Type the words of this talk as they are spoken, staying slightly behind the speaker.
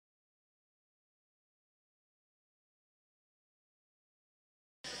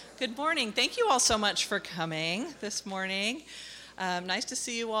Good morning. Thank you all so much for coming this morning. Nice to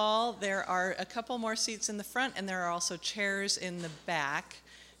see you all. There are a couple more seats in the front, and there are also chairs in the back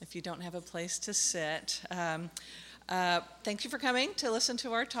if you don't have a place to sit. Thank you for coming to listen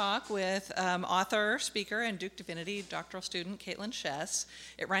to our talk with author, speaker, and Duke Divinity doctoral student Katelyn Schiess.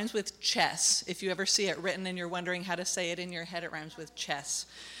 It rhymes with chess. If you ever see it written and you're wondering how to say it in your head, it rhymes with chess.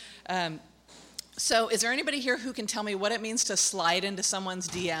 So is there anybody here who can tell me what it means to slide into someone's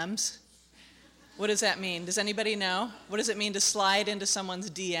DMs? What does that mean? Does anybody know? What does it mean to slide into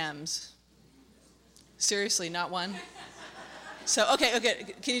someone's DMs? Seriously, not one? So, okay.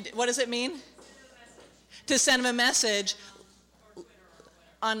 What does it mean? To send them a message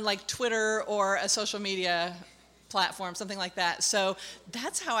on like Twitter or a social media platform, something like that. So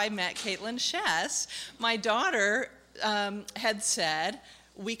that's how I met Katelyn Schiess. My daughter had said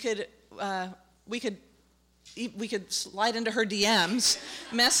we could slide into her DMs,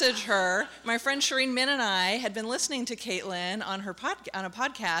 message her. My friend Shireen Min and I had been listening to Katelyn on a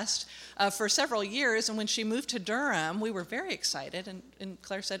podcast for several years, and when she moved to Durham, we were very excited, and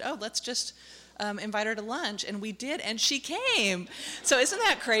Claire said, oh, let's just invite her to lunch, and we did, and she came. So isn't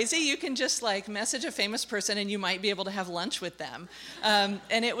that crazy? You can just like message a famous person and you might be able to have lunch with them.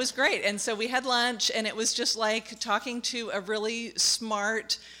 And it was great. And so we had lunch, and it was just like talking to a really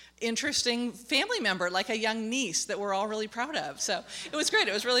smart, interesting family member, like a young niece that we're all really proud of. So it was great.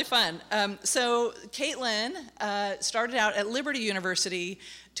 It was really fun. So Katelyn started out at Liberty University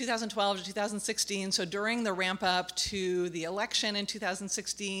 2012 to 2016. So during the ramp up to the election in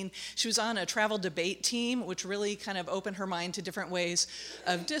 2016, she was on a travel debate team, which really kind of opened her mind to different ways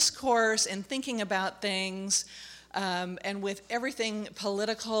of discourse and thinking about things. And with everything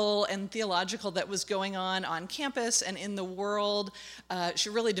political and theological that was going on campus and in the world, she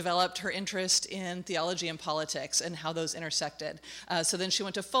really developed her interest in theology and politics and how those intersected. So then she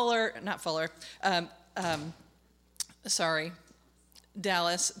went to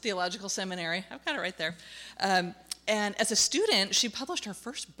Dallas Theological Seminary. I've got it right there. And as a student, she published her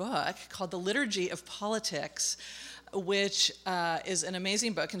first book called The Liturgy of Politics, which is an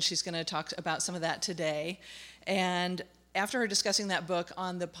amazing book, and she's going to talk about some of that today. And after her discussing that book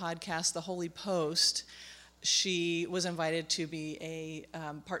on the podcast, The Holy Post, she was invited to be a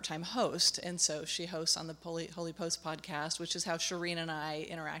part-time host, and so she hosts on the Holy Post podcast, which is how Shireen and I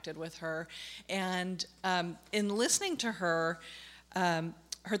interacted with her. And in listening to her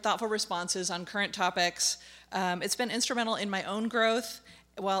thoughtful responses on current topics, it's been instrumental in my own growth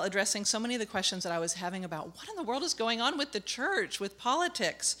while addressing so many of the questions that I was having about what in the world is going on with the church, with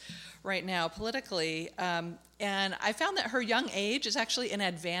politics right now, politically. And I found that her young age is actually an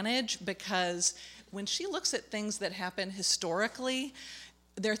advantage, because when she looks at things that happen historically,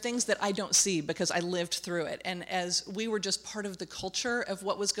 there are things that I don't see because I lived through it. And as we were just part of the culture of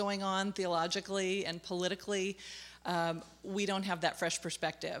what was going on theologically and politically, we don't have that fresh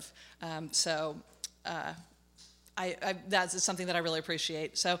perspective. That's something that I really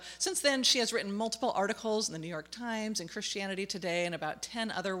appreciate. So since then, she has written multiple articles in the New York Times and Christianity Today and about 10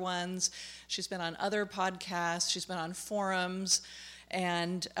 other ones. She's been on other podcasts. She's been on forums.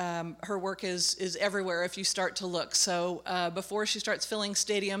 And her work is everywhere if you start to look. So before she starts filling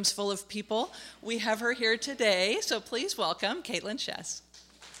stadiums full of people, we have her here today. So please welcome Katelyn Schiess.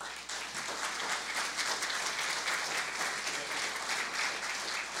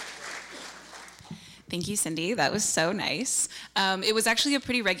 Thank you, Cindy. That was so nice. It was actually a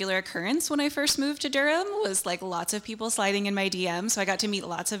pretty regular occurrence when I first moved to Durham, was like lots of people sliding in my DM, so I got to meet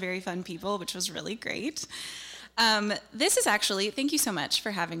lots of very fun people, which was really great. This is actually, thank you so much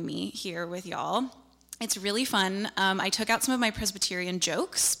for having me here with y'all. It's really fun. I took out some of my Presbyterian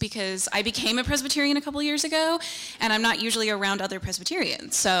jokes because I became a Presbyterian a couple years ago, and I'm not usually around other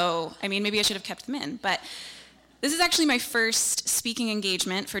Presbyterians, so, maybe I should have kept them in, but this is actually my first speaking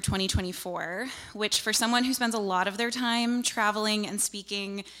engagement for 2024, which for someone who spends a lot of their time traveling and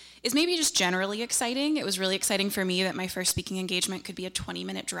speaking is maybe just generally exciting. It was really exciting for me that my first speaking engagement could be a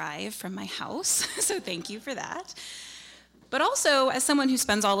 20-minute drive from my house, so thank you for that. But also, as someone who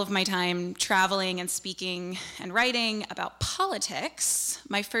spends all of my time traveling and speaking and writing about politics,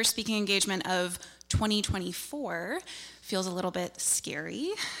 my first speaking engagement of 2024 feels a little bit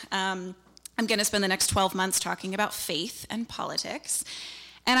scary. I'm going to spend the next 12 months talking about faith and politics.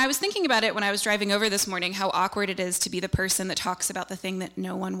 And I was thinking about it when I was driving over this morning, how awkward it is to be the person that talks about the thing that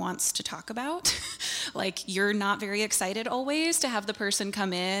no one wants to talk about. Like, you're not very excited always to have the person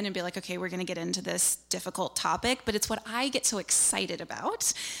come in and be like, okay, we're going to get into this difficult topic, but it's what I get so excited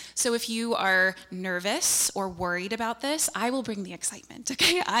about. So if you are nervous or worried about this, I will bring the excitement,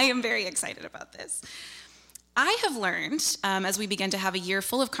 okay? I am very excited about this. I have learned, as we begin to have a year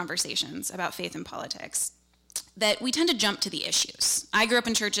full of conversations about faith and politics, that we tend to jump to the issues. I grew up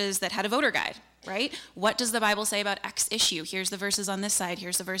in churches that had a voter guide, right? What does the Bible say about X issue? Here's the verses on this side,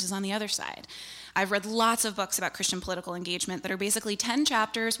 here's the verses on the other side. I've read lots of books about Christian political engagement that are basically 10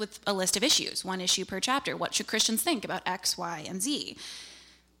 chapters with a list of issues, one issue per chapter. What should Christians think about X, Y, and Z?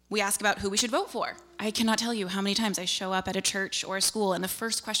 We ask about who we should vote for. I cannot tell you how many times I show up at a church or a school and the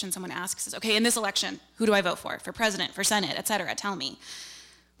first question someone asks is, okay, in this election, who do I vote for president, for Senate, et cetera? Tell me.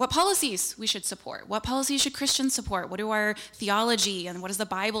 What policies we should support? What policies should Christians support? What do our theology and what does the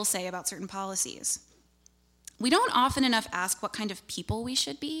Bible say about certain policies? We don't often enough ask what kind of people we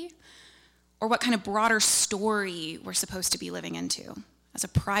should be or what kind of broader story we're supposed to be living into. As a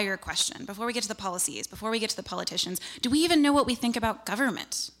prior question, before we get to the policies, before we get to the politicians, do we even know what we think about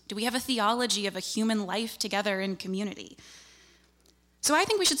government? Do we have a theology of a human life together in community? So I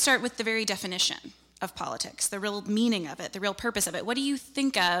think we should start with the very definition of politics, the real meaning of it, the real purpose of it. What do you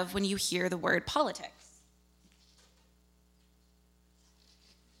think of when you hear the word politics?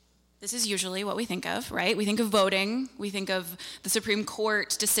 This is usually what we think of, right? We think of voting, we think of the Supreme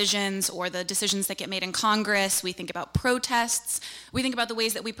Court decisions or the decisions that get made in Congress, we think about protests, we think about the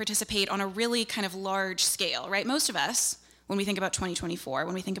ways that we participate on a really kind of large scale, right? Most of us, when we think about 2024,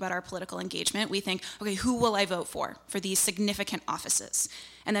 when we think about our political engagement, we think, okay, who will I vote for these significant offices?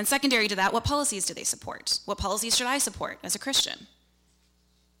 And then secondary to that, what policies do they support? What policies should I support as a Christian?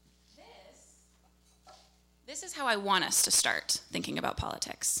 This is how I want us to start thinking about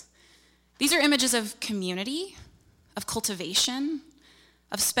politics. These are images of community, of cultivation,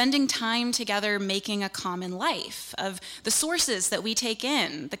 of spending time together making a common life, of the sources that we take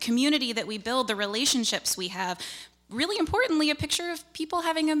in, the community that we build, the relationships we have. Really importantly, a picture of people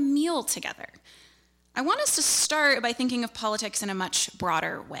having a meal together. I want us to start by thinking of politics in a much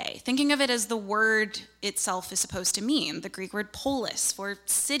broader way, thinking of it as the word itself is supposed to mean, the Greek word polis for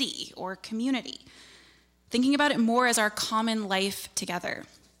city or community, thinking about it more as our common life together.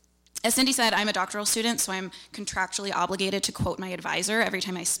 As Cindy said, I'm a doctoral student, so I'm contractually obligated to quote my advisor every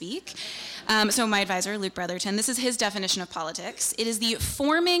time I speak. So my advisor, Luke Brotherton, this is his definition of politics. It is the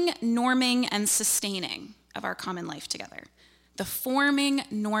forming, norming, and sustaining of our common life together. The forming,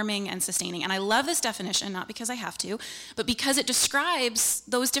 norming, and sustaining. And I love this definition, not because I have to, but because it describes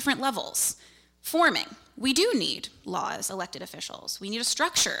those different levels. Forming. We do need laws, elected officials. We need a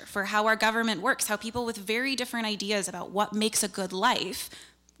structure for how our government works, how people with very different ideas about what makes a good life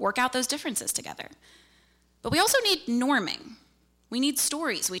work out those differences together. But we also need norming. We need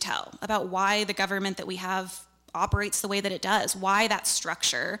stories we tell about why the government that we have operates the way that it does, why that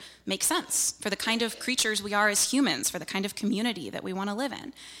structure makes sense for the kind of creatures we are as humans, for the kind of community that we want to live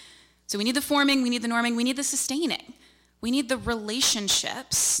in. So we need the forming, we need the norming, we need the sustaining. We need the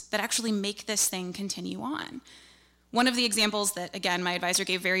relationships that actually make this thing continue on. One of the examples that, again, my advisor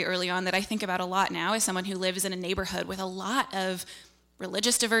gave very early on that I think about a lot now as someone who lives in a neighborhood with a lot of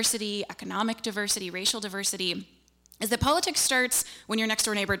religious diversity, economic diversity, racial diversity, is that politics starts when your next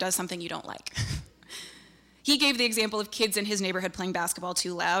door neighbor does something you don't like. He gave the example of kids in his neighborhood playing basketball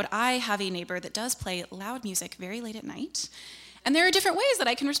too loud. I have a neighbor that does play loud music very late at night, and there are different ways that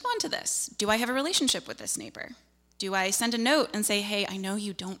I can respond to this. Do I have a relationship with this neighbor? Do I send a note and say, hey, I know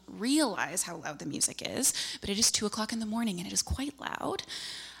you don't realize how loud the music is, but it is 2 o'clock in the morning and it is quite loud.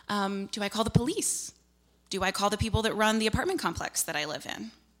 Do I call the police? Do I call the people that run the apartment complex that I live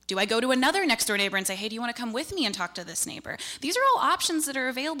in? Do I go to another next door neighbor and say, hey, do you want to come with me and talk to this neighbor? These are all options that are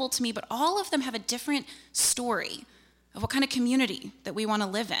available to me, but all of them have a different story of what kind of community that we want to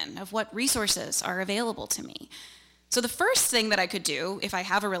live in, of what resources are available to me. So the first thing that I could do if I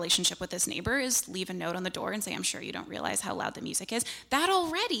have a relationship with this neighbor is leave a note on the door and say, I'm sure you don't realize how loud the music is. That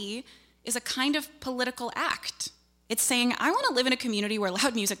already is a kind of political act. It's saying, I want to live in a community where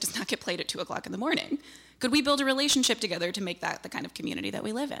loud music does not get played at 2 o'clock in the morning. Could we build a relationship together to make that the kind of community that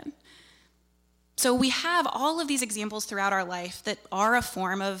we live in? So we have all of these examples throughout our life that are a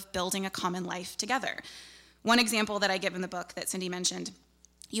form of building a common life together. One example that I give in the book that Cindy mentioned,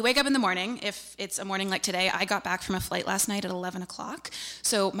 you wake up in the morning. If it's a morning like today, I got back from a flight last night at 11 o'clock.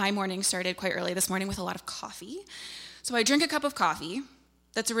 So my morning started quite early this morning with a lot of coffee. So I drink a cup of coffee.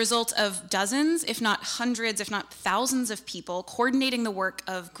 That's a result of dozens, if not hundreds, if not thousands of people coordinating the work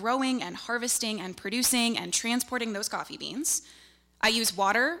of growing and harvesting and producing and transporting those coffee beans. I use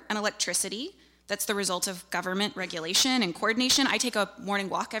water and electricity. That's the result of government regulation and coordination. I take a morning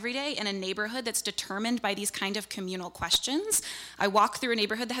walk every day in a neighborhood that's determined by these kind of communal questions. I walk through a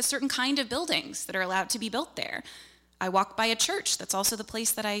neighborhood that has certain kind of buildings that are allowed to be built there. I walk by a church that's also the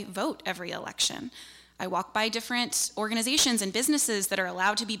place that I vote every election. I walk by different organizations and businesses that are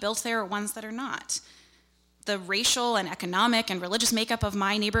allowed to be built there or ones that are not. The racial and economic and religious makeup of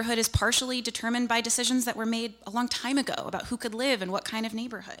my neighborhood is partially determined by decisions that were made a long time ago about who could live in what kind of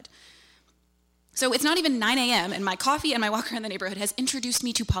neighborhood. So it's not even 9 a.m., and my coffee and my walk around the neighborhood has introduced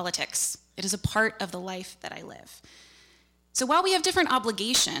me to politics. It is a part of the life that I live. So while we have different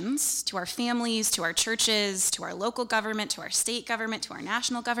obligations to our families, to our churches, to our local government, to our state government, to our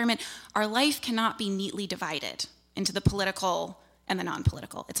national government, our life cannot be neatly divided into the political and the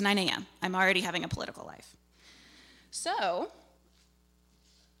non-political. It's 9 a.m. I'm already having a political life. So,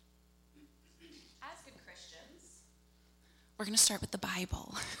 as good Christians, we're going to start with the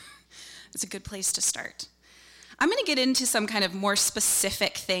Bible. It's a good place to start. I'm going to get into some kind of more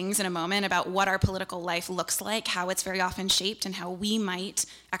specific things in a moment about what our political life looks like, how it's very often shaped, and how we might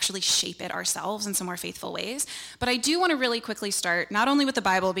actually shape it ourselves in some more faithful ways. But I do want to really quickly start, not only with the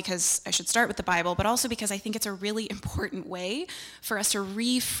Bible, because I should start with the Bible, but also because I think it's a really important way for us to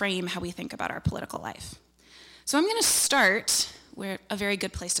reframe how we think about our political life. So I'm going to start, where a very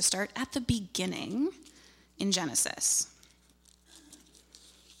good place to start, at the beginning in Genesis.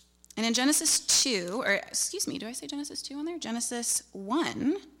 And in Genesis 2, or excuse me, do I say Genesis 2 on there? Genesis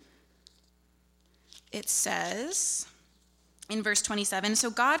 1, it says in verse 27, "So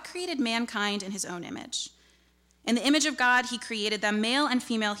God created mankind in his own image. In the image of God, he created them, male and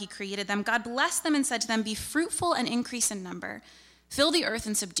female, he created them. God blessed them and said to them, 'Be fruitful and increase in number. Fill the earth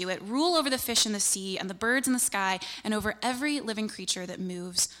and subdue it. Rule over the fish in the sea and the birds in the sky and over every living creature that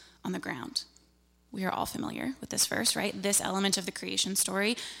moves on the ground.'" We are all familiar with this verse, right? This element of the creation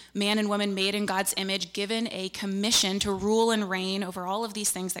story. Man and woman made in God's image, given a commission to rule and reign over all of these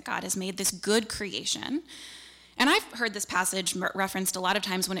things that God has made, this good creation. And I've heard this passage referenced a lot of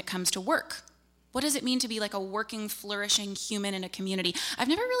times when it comes to work. What does it mean to be like a working, flourishing human in a community? I've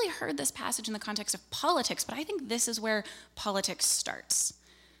never really heard this passage in the context of politics, but I think this is where politics starts.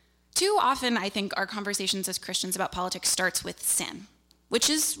 Too often, I think our conversations as Christians about politics starts with sin, which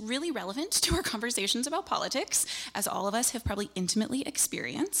is really relevant to our conversations about politics, as all of us have probably intimately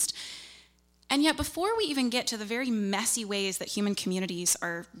experienced. And yet, before we even get to the very messy ways that human communities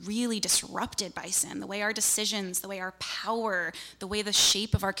are really disrupted by sin, the way our decisions, the way our power, the way the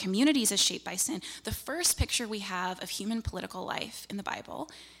shape of our communities is shaped by sin, the first picture we have of human political life in the Bible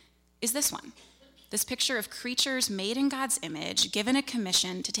is this one. This picture of creatures made in God's image, given a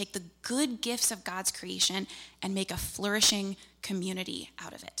commission to take the good gifts of God's creation and make a flourishing community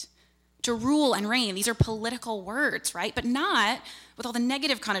out of it. To rule and reign, these are political words, right? But not with all the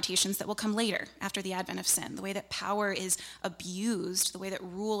negative connotations that will come later after the advent of sin, the way that power is abused, the way that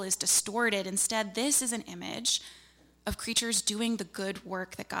rule is distorted. Instead, this is an image of creatures doing the good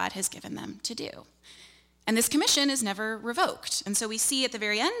work that God has given them to do. And this commission is never revoked. And so we see at the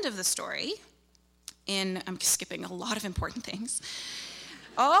very end of the story, I'm skipping a lot of important things,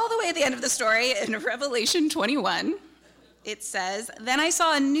 all the way at the end of the story in Revelation 21, it says, "Then I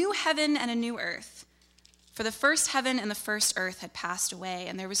saw a new heaven and a new earth, for the first heaven and the first earth had passed away,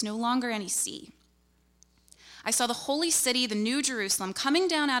 and there was no longer any sea. I saw the holy city, the new Jerusalem, coming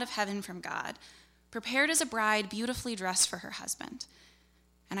down out of heaven from God, prepared as a bride beautifully dressed for her husband.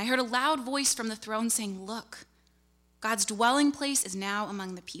 And I heard a loud voice from the throne saying, 'Look, God's dwelling place is now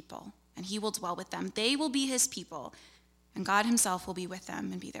among the people, and he will dwell with them. They will be his people, and God himself will be with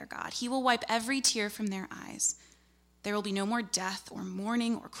them and be their God. He will wipe every tear from their eyes. There will be no more death or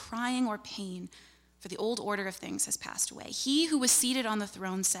mourning or crying or pain, for the old order of things has passed away.' He who was seated on the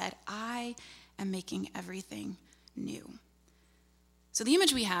throne said, 'I am making everything new.'" So the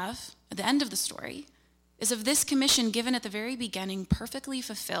image we have at the end of the story is of this commission given at the very beginning, perfectly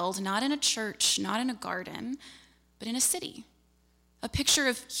fulfilled, not in a church, not in a garden, but in a city. A picture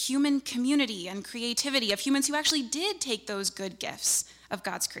of human community and creativity, of humans who actually did take those good gifts of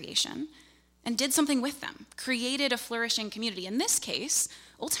God's creation and did something with them, created a flourishing community. In this case,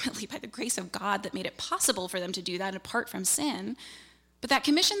 ultimately by the grace of God that made it possible for them to do that apart from sin. But that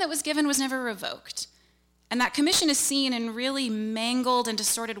commission that was given was never revoked. And that commission is seen in really mangled and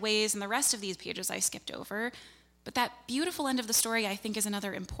distorted ways in the rest of these pages I skipped over. But that beautiful end of the story, I think, is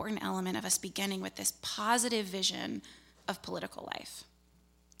another important element of us beginning with this positive vision of political life.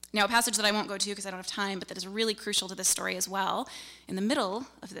 Now, a passage that I won't go to because I don't have time, but that is really crucial to this story as well, in the middle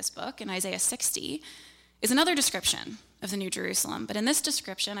of this book, in Isaiah 60, is another description of the New Jerusalem. But in this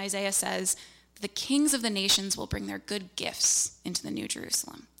description, Isaiah says, "The kings of the nations will bring their good gifts into the New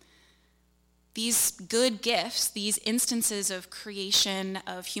Jerusalem." These good gifts, these instances of creation,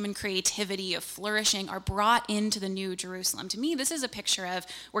 of human creativity, of flourishing, are brought into the New Jerusalem. To me, this is a picture of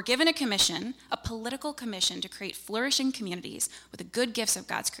we're given a commission, a political commission to create flourishing communities with the good gifts of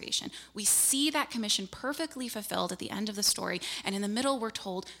God's creation. We see that commission perfectly fulfilled at the end of the story, and in the middle we're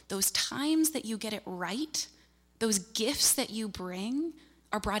told those times that you get it right, those gifts that you bring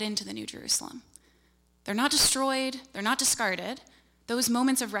are brought into the New Jerusalem. They're not destroyed, they're not discarded. Those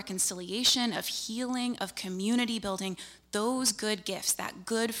moments of reconciliation, of healing, of community building, those good gifts, that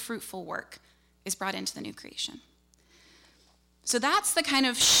good fruitful work is brought into the new creation. So that's the kind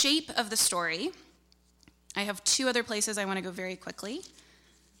of shape of the story. I have two other places I want to go very quickly,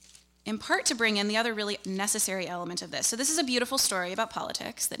 in part to bring in the other really necessary element of this. So this is a beautiful story about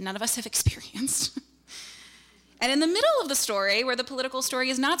politics that none of us have experienced. And in the middle of the story, where the political story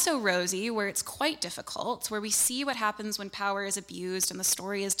is not so rosy, where it's quite difficult, where we see what happens when power is abused and the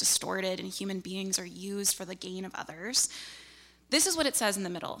story is distorted and human beings are used for the gain of others, this is what it says in the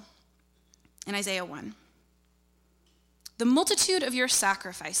middle, in Isaiah 1. "The multitude of your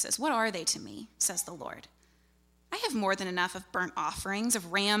sacrifices, what are they to me, says the Lord? I have more than enough of burnt offerings,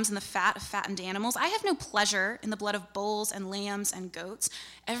 of rams and the fat of fattened animals. I have no pleasure in the blood of bulls and lambs and goats."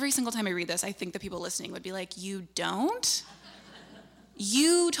 Every single time I read this, I think the people listening would be like, "You don't?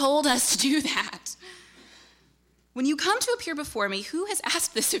 You told us to do that. When you come to appear before me, who has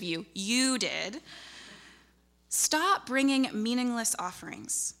asked this of you? You did. Stop bringing meaningless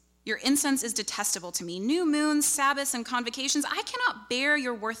offerings. Your incense is detestable to me. New moons, Sabbaths, and convocations, I cannot bear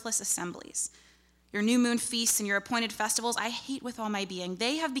your worthless assemblies. Your new moon feasts and your appointed festivals, I hate with all my being.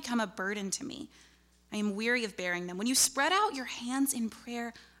 They have become a burden to me. I am weary of bearing them. When you spread out your hands in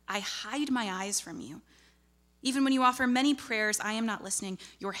prayer, I hide my eyes from you. Even when you offer many prayers, I am not listening.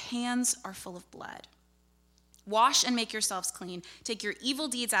 Your hands are full of blood. Wash and make yourselves clean. Take your evil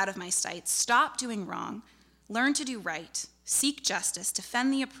deeds out of my sight. Stop doing wrong. Learn to do right. Seek justice.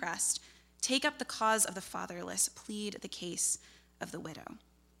 Defend the oppressed. Take up the cause of the fatherless. Plead the case of the widow."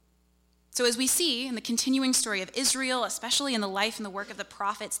 So as we see in the continuing story of Israel, especially in the life and the work of the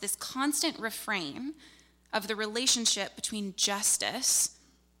prophets, this constant refrain of the relationship between justice,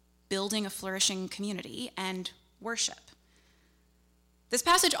 building a flourishing community, and worship. This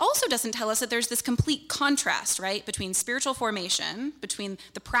passage also doesn't tell us that there's this complete contrast, right, between spiritual formation, between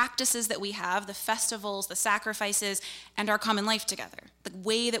the practices that we have, the festivals, the sacrifices, and our common life together, the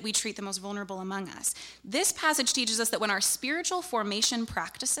way that we treat the most vulnerable among us. This passage teaches us that when our spiritual formation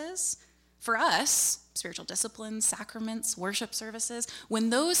practices, for us, spiritual disciplines, sacraments, worship services,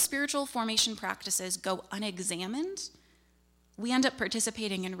 when those spiritual formation practices go unexamined, we end up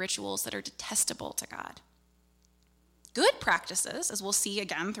participating in rituals that are detestable to God. Good practices, as we'll see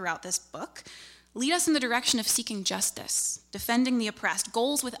again throughout this book, lead us in the direction of seeking justice, defending the oppressed,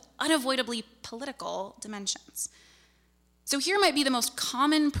 goals with unavoidably political dimensions. So here might be the most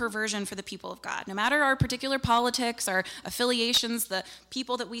common perversion for the people of God. No matter our particular politics, our affiliations, the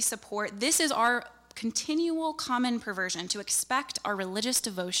people that we support, this is our continual common perversion, to expect our religious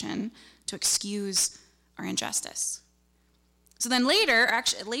devotion to excuse our injustice. So then later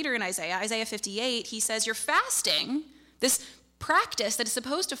in Isaiah 58, he says, "You're fasting, this practice that is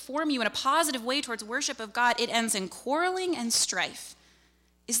supposed to form you in a positive way towards worship of God, it ends in quarreling and strife.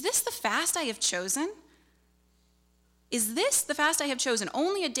 Is this the fast I have chosen? Is this the fast I have chosen,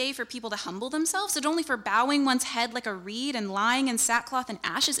 only a day for people to humble themselves, and only for bowing one's head like a reed and lying in sackcloth and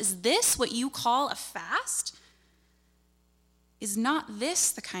ashes? Is this what you call a fast? Is not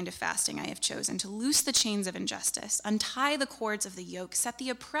this the kind of fasting I have chosen, to loose the chains of injustice, untie the cords of the yoke, set the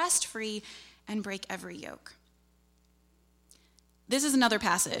oppressed free, and break every yoke?" This is another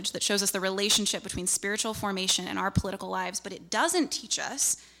passage that shows us the relationship between spiritual formation and our political lives, but it doesn't teach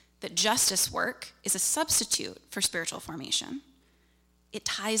us that justice work is a substitute for spiritual formation. It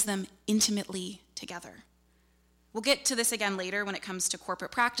ties them intimately together. We'll get to this again later when it comes to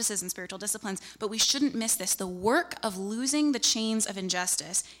corporate practices and spiritual disciplines, but we shouldn't miss this. The work of losing the chains of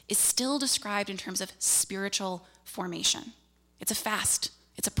injustice is still described in terms of spiritual formation. It's a fast,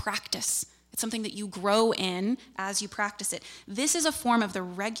 it's a practice, it's something that you grow in as you practice it. This is a form of the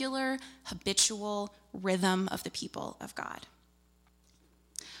regular, habitual rhythm of the people of God.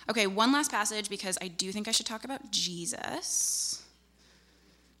 Okay, one last passage, because I do think I should talk about Jesus.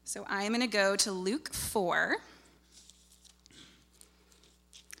 So I am going to go to Luke 4.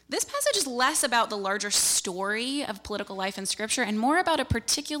 This passage is less about the larger story of political life in Scripture and more about a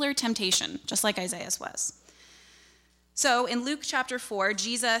particular temptation, just like Isaiah's was. So in Luke chapter 4,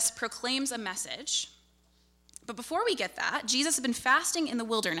 Jesus proclaims a message. But before we get that, Jesus had been fasting in the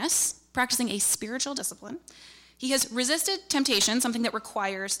wilderness, practicing a spiritual discipline. He has resisted temptation, something that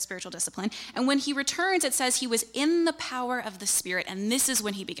requires spiritual discipline. And when he returns, it says he was in the power of the Spirit, and this is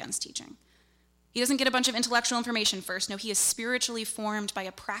when he begins teaching. He doesn't get a bunch of intellectual information first. No, he is spiritually formed by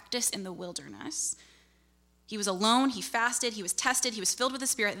a practice in the wilderness. He was alone, he fasted, he was tested, he was filled with the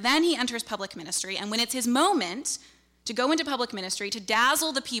Spirit. Then he enters public ministry, and when it's his moment to go into public ministry, to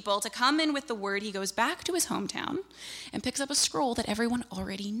dazzle the people, to come in with the word, he goes back to his hometown and picks up a scroll that everyone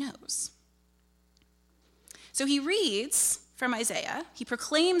already knows. So he reads from Isaiah. He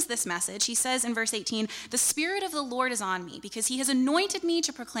proclaims this message. He says in verse 18, "The Spirit of the Lord is on me because he has anointed me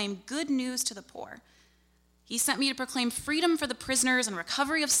to proclaim good news to the poor. He sent me to proclaim freedom for the prisoners and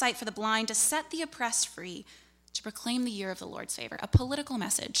recovery of sight for the blind, to set the oppressed free, to proclaim the year of the Lord's favor." A political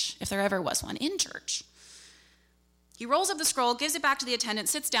message, if there ever was one, in church. He rolls up the scroll, gives it back to the attendant,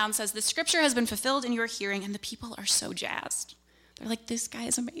 sits down, says, "The scripture has been fulfilled in your hearing," and the people are so jazzed. They're like, "This guy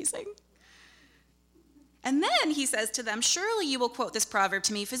is amazing." And then he says to them, "Surely you will quote this proverb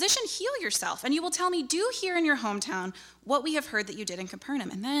to me, 'Physician, heal yourself,' and you will tell me, 'Do here in your hometown what we have heard that you did in Capernaum.'"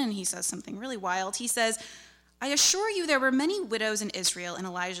 And then he says something really wild. He says, "I assure you there were many widows in Israel in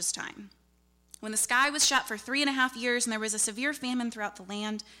Elijah's time, when the sky was shut for 3.5 years and there was a severe famine throughout the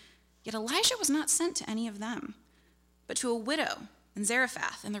land. Yet Elijah was not sent to any of them, but to a widow in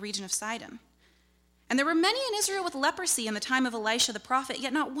Zarephath in the region of Sidon. And there were many in Israel with leprosy in the time of Elisha the prophet,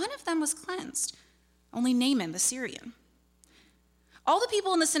 yet not one of them was cleansed, only Naaman the Syrian." All the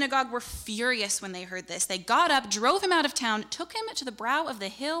people in the synagogue were furious when they heard this. They got up, drove him out of town, took him to the brow of the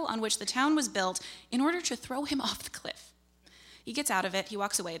hill on which the town was built in order to throw him off the cliff. He gets out of it. He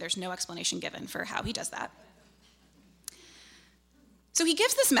walks away. There's no explanation given for how he does that. So he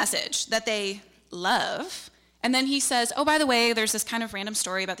gives this message that they love, and then he says, "Oh, by the way, there's this kind of random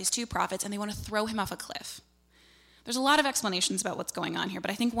story about these two prophets, and they want to throw him off a cliff." There's a lot of explanations about what's going on here,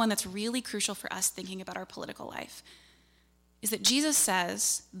 but I think one that's really crucial for us thinking about our political life is that Jesus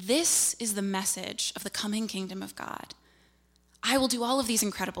says, this is the message of the coming kingdom of God. I will do all of these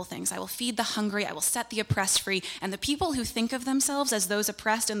incredible things. I will feed the hungry. I will set the oppressed free. And the people who think of themselves as those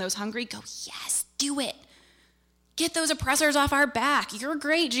oppressed and those hungry go, "Yes, do it. Get those oppressors off our back. You're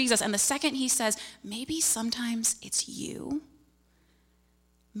great, Jesus." And the second he says, maybe sometimes it's you.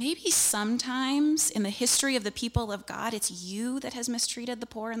 Maybe sometimes in the history of the people of God, it's you that has mistreated the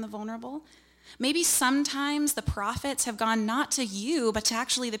poor and the vulnerable. Maybe sometimes the prophets have gone not to you, but to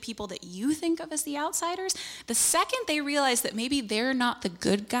actually the people that you think of as the outsiders. The second they realize that maybe they're not the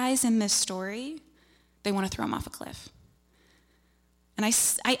good guys in this story, they want to throw them off a cliff. And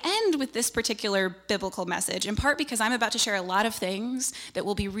I end with this particular biblical message, in part because I'm about to share a lot of things that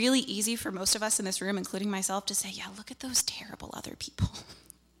will be really easy for most of us in this room, including myself, to say, yeah, look at those terrible other people.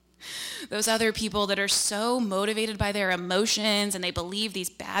 Those other people that are so motivated by their emotions and they believe these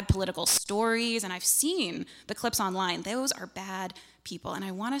bad political stories. And I've seen the clips online. Those are bad people. And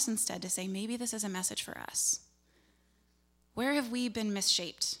I want us instead to say, maybe this is a message for us. Where have we been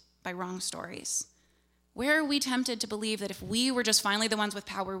misshaped by wrong stories? Where are we tempted to believe that if we were just finally the ones with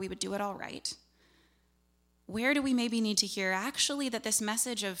power, we would do it all right? Where do we maybe need to hear actually that this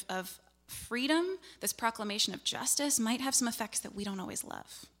message of freedom, this proclamation of justice, might have some effects that we don't always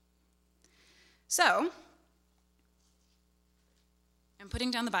love? So, I'm putting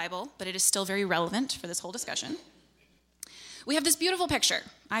down the Bible, but it is still very relevant for this whole discussion. We have this beautiful picture,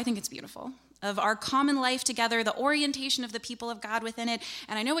 I think it's beautiful, of our common life together, the orientation of the people of God within it.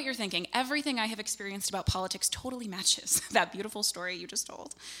 And I know what you're thinking. Everything I have experienced about politics totally matches that beautiful story you just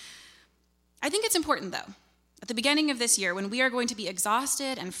told. I think it's important, though, at the beginning of this year, when we are going to be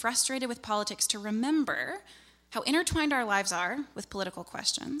exhausted and frustrated with politics, to remember how intertwined our lives are with political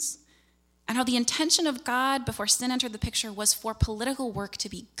questions, and how the intention of God before sin entered the picture was for political work to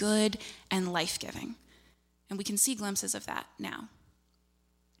be good and life-giving. And we can see glimpses of that now.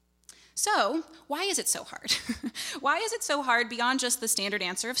 So, why is it so hard? Why is it so hard beyond just the standard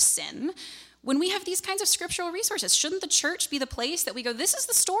answer of sin when we have these kinds of scriptural resources? Shouldn't the church be the place that we go, this is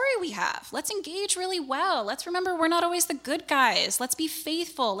the story we have. Let's engage really well. Let's remember we're not always the good guys. Let's be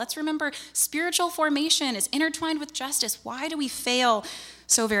faithful. Let's remember spiritual formation is intertwined with justice. Why do we fail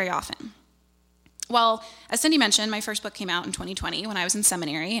so very often? Well, as Cindy mentioned, my first book came out in 2020 when I was in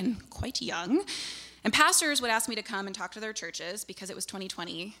seminary and quite young. And pastors would ask me to come and talk to their churches because it was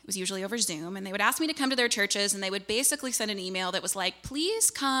 2020. It was usually over Zoom. And they would ask me to come to their churches, and they would basically send an email that was like,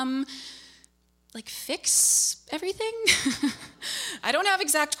 please come, fix everything. I don't have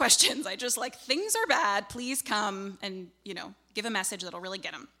exact questions. I just things are bad. Please come and, give a message that'll really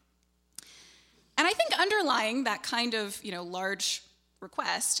get them. And I think underlying that kind of, large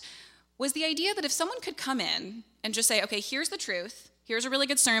request was the idea that if someone could come in and just say, okay, here's the truth, Here's a really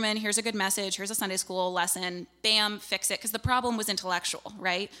good sermon, here's a good message, here's a Sunday school lesson, bam, fix it, because the problem was intellectual,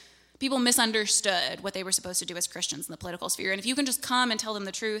 right? People misunderstood what they were supposed to do as Christians in the political sphere, and if you can just come and tell them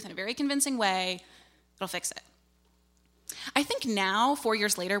the truth in a very convincing way, it'll fix it. I think now, 4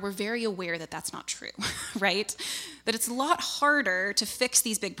 years later, we're very aware that that's not true, right? That it's a lot harder to fix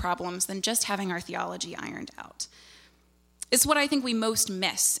these big problems than just having our theology ironed out. It's what I think we most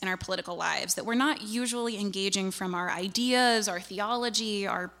miss in our political lives, that we're not usually engaging from our ideas, our theology,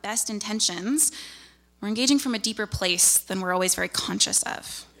 our best intentions. We're engaging from a deeper place than we're always very conscious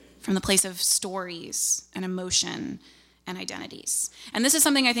of, from the place of stories and emotion and identities. And this is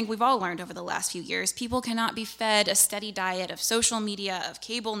something I think we've all learned over the last few years. People cannot be fed a steady diet of social media, of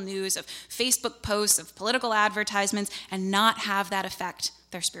cable news, of Facebook posts, of political advertisements, and not have that affect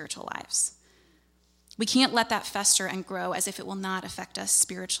their spiritual lives. We can't let that fester and grow as if it will not affect us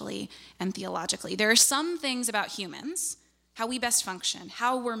spiritually and theologically. There are some things about humans, how we best function,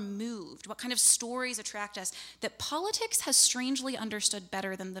 how we're moved, what kind of stories attract us, that politics has strangely understood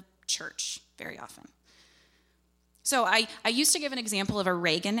better than the church very often. So I used to give an example of a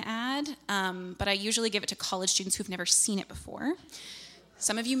Reagan ad, but I usually give it to college students who've never seen it before.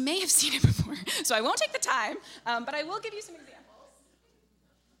 Some of you may have seen it before, so I won't take the time, but I will give you some examples.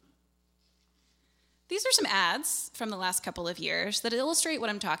 These are some ads from the last couple of years that illustrate what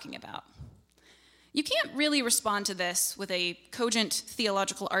I'm talking about. You can't really respond to this with a cogent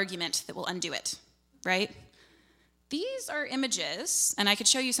theological argument that will undo it, right? These are images, and I could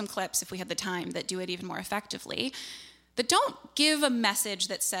show you some clips if we had the time that do it even more effectively, that don't give a message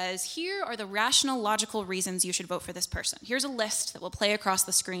that says, here are the rational, logical reasons you should vote for this person. Here's a list that will play across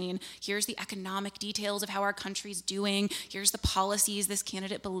the screen. Here's the economic details of how our country's doing. Here's the policies this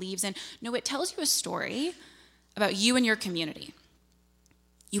candidate believes in. No, it tells you a story about you and your community.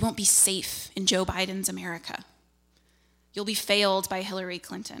 You won't be safe in Joe Biden's America. You'll be failed by Hillary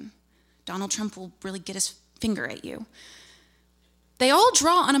Clinton. Donald Trump will really get his finger at you. They all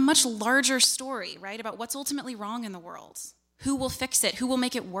draw on a much larger story, right, about what's ultimately wrong in the world. Who will fix it? Who will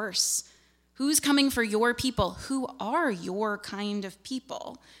make it worse? Who's coming for your people? Who are your kind of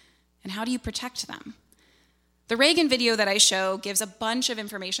people? And how do you protect them? The Reagan video that I show gives a bunch of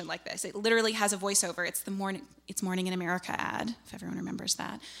information like this. It literally has a voiceover. It's the Morning in America ad, if everyone remembers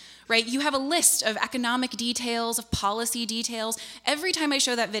that. Right? You have a list of economic details, of policy details. Every time I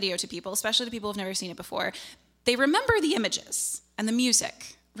show that video to people, especially to people who've never seen it before, they remember the images and the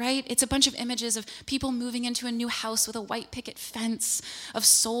music, right? It's a bunch of images of people moving into a new house with a white picket fence, of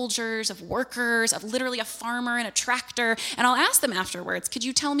soldiers, of workers, of literally a farmer and a tractor. And I'll ask them afterwards, could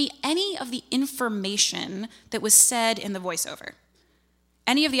you tell me any of the information that was said in the voiceover?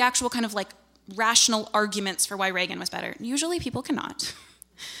 Any of the actual kind of like rational arguments for why Reagan was better? Usually people cannot.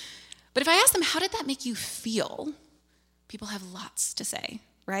 But if I ask them, how did that make you feel? People have lots to say.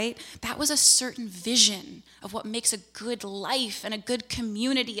 Right? That was a certain vision of what makes a good life and a good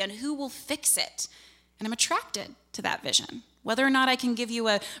community and who will fix it. And I'm attracted to that vision. Whether or not I can give you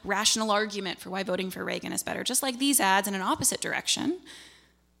a rational argument for why voting for Reagan is better, just like these ads in an opposite direction,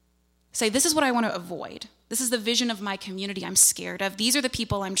 say, this is what I want to avoid. This is the vision of my community I'm scared of. These are the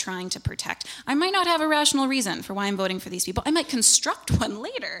people I'm trying to protect. I might not have a rational reason for why I'm voting for these people. I might construct one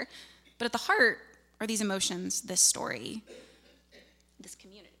later, but at the heart are these emotions, this story, this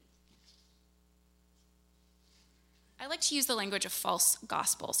community. I like to use the language of false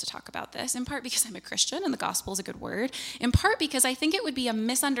gospels to talk about this, in part because I'm a Christian and the gospel is a good word, in part because I think it would be a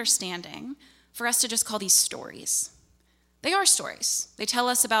misunderstanding for us to just call these stories. They are stories. They tell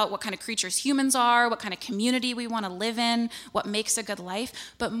us about what kind of creatures humans are, what kind of community we want to live in, what makes a good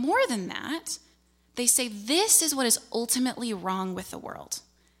life. But more than that, they say this is what is ultimately wrong with the world.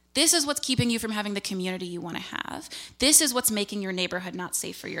 This is what's keeping you from having the community you want to have. This is what's making your neighborhood not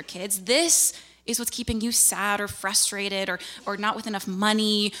safe for your kids. This is what's keeping you sad or frustrated or not with enough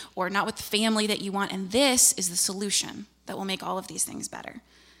money or not with the family that you want. And this is the solution that will make all of these things better.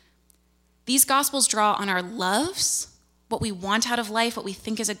 These gospels draw on our loves, what we want out of life, what we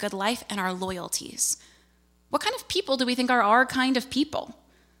think is a good life, and our loyalties. What kind of people do we think are our kind of people?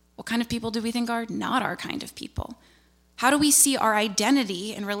 What kind of people do we think are not our kind of people? How do we see our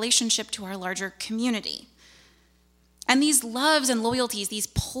identity in relationship to our larger community? And these loves and loyalties, these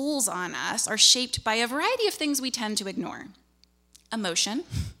pulls on us, are shaped by a variety of things we tend to ignore. Emotion.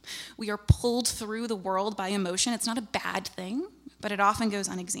 We are pulled through the world by emotion. It's not a bad thing, but it often goes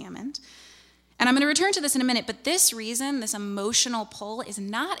unexamined. And I'm going to return to this in a minute, but this reason, this emotional pull, is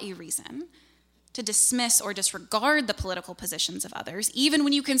not a reason to dismiss or disregard the political positions of others, even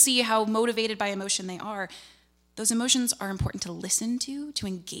when you can see how motivated by emotion they are. Those emotions are important to listen to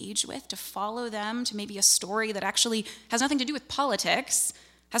engage with, to follow them to maybe a story that actually has nothing to do with politics,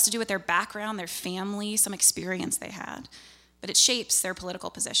 has to do with their background, their family, some experience they had, but it shapes their political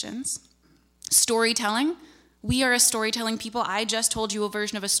positions. Storytelling. We are a storytelling people. I just told you a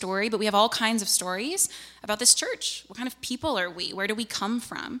version of a story, but we have all kinds of stories about this church. What kind of people are we? Where do we come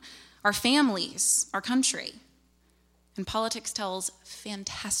from? Our families, our country. And politics tells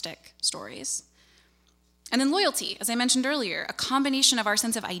fantastic stories. And then loyalty, as I mentioned earlier, a combination of our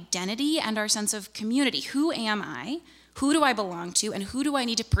sense of identity and our sense of community. Who am I? Who do I belong to? And who do I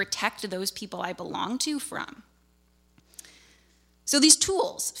need to protect those people I belong to from? So these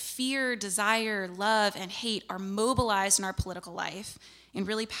tools, fear, desire, love, and hate, are mobilized in our political life in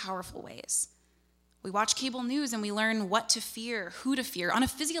really powerful ways. We watch cable news and we learn what to fear, who to fear, on a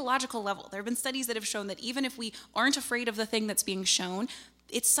physiological level. There have been studies that have shown that even if we aren't afraid of the thing that's being shown,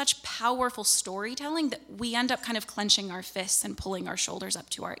 it's such powerful storytelling that we end up kind of clenching our fists and pulling our shoulders up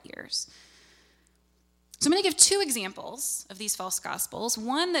to our ears. So I'm going to give two examples of these false gospels,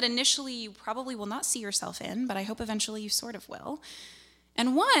 one that initially you probably will not see yourself in, but I hope eventually you sort of will,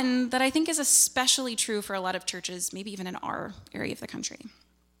 and one that I think is especially true for a lot of churches, maybe even in our area of the country.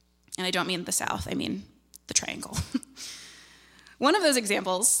 And I don't mean the South, I mean the Triangle. One of those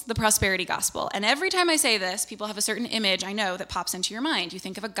examples, the prosperity gospel. And every time I say this, people have a certain image, I know, that pops into your mind. You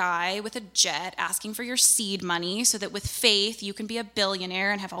think of a guy with a jet asking for your seed money so that with faith you can be a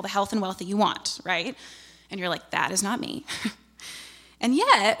billionaire and have all the health and wealth that you want, right? And you're like, that is not me. And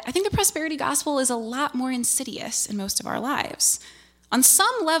yet, I think the prosperity gospel is a lot more insidious in most of our lives. On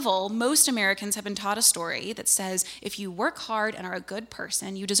some level, most Americans have been taught a story that says if you work hard and are a good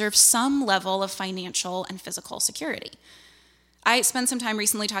person, you deserve some level of financial and physical security. I spent some time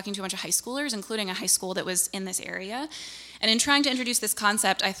recently talking to a bunch of high schoolers, including a high school that was in this area. And in trying to introduce this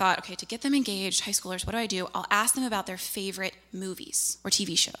concept, I thought, okay, to get them engaged, high schoolers, what do? I'll ask them about their favorite movies or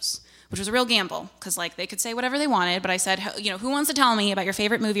TV shows, which was a real gamble because they could say whatever they wanted, but I said, who wants to tell me about your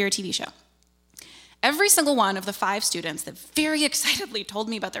favorite movie or TV show? Every single one of the 5 students that very excitedly told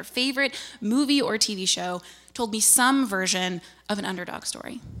me about their favorite movie or TV show told me some version of an underdog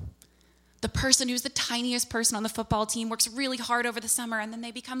story. The person who's the tiniest person on the football team works really hard over the summer and then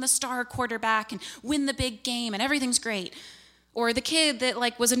they become the star quarterback and win the big game and everything's great. Or the kid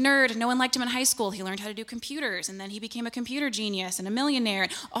that was a nerd and no one liked him in high school. He learned how to do computers and then he became a computer genius and a millionaire.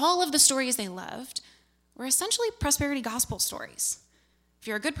 All of the stories they loved were essentially prosperity gospel stories. If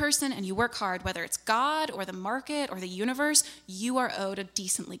you're a good person and you work hard, whether it's God or the market or the universe, you are owed a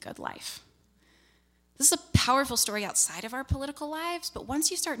decently good life. This is a powerful story outside of our political lives, but once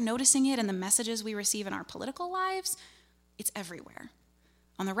you start noticing it in the messages we receive in our political lives, it's everywhere.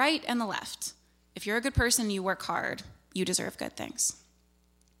 On the right and the left. If you're a good person and you work hard, you deserve good things.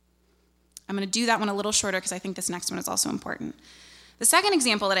 I'm going to do that one a little shorter because I think this next one is also important. The second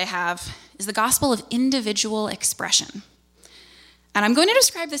example that I have is the gospel of individual expression. And I'm going to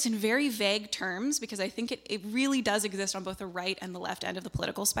describe this in very vague terms because I think it really does exist on both the right and the left end of the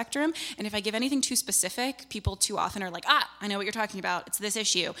political spectrum. And if I give anything too specific, people too often are like, I know what you're talking about. It's this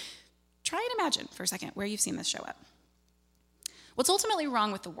issue. Try and imagine for a second where you've seen this show up. What's ultimately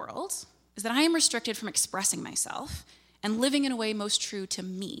wrong with the world is that I am restricted from expressing myself and living in a way most true to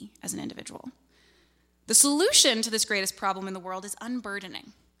me as an individual. The solution to this greatest problem in the world is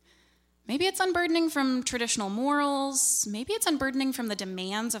unburdening. Maybe it's unburdening from traditional morals. Maybe it's unburdening from the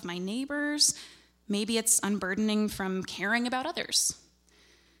demands of my neighbors. Maybe it's unburdening from caring about others.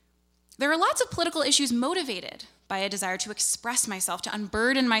 There are lots of political issues motivated by a desire to express myself, to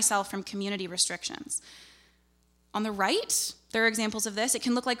unburden myself from community restrictions. On the right, there are examples of this. It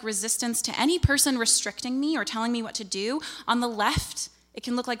can look like resistance to any person restricting me or telling me what to do. On the left, it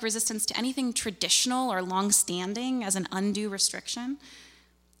can look like resistance to anything traditional or long-standing as an undue restriction.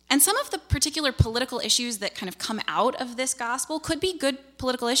 And some of the particular political issues that kind of come out of this gospel could be good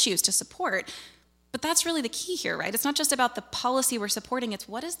political issues to support. But that's really the key here, right? It's not just about the policy we're supporting, it's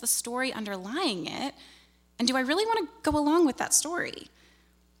what is the story underlying it, and do I really want to go along with that story?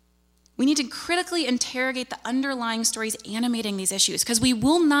 We need to critically interrogate the underlying stories animating these issues, because we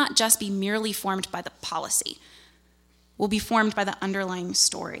will not just be merely formed by the policy. We'll be formed by the underlying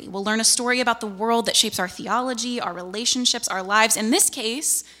story. We'll learn a story about the world that shapes our theology, our relationships, our lives. In this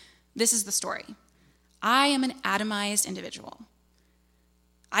case, this is the story. I am an atomized individual.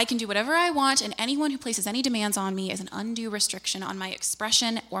 I can do whatever I want, and anyone who places any demands on me is an undue restriction on my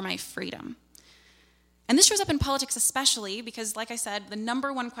expression or my freedom. And this shows up in politics especially because, like I said, the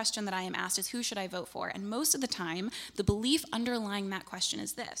number one question that I am asked is, who should I vote for? And most of the time, the belief underlying that question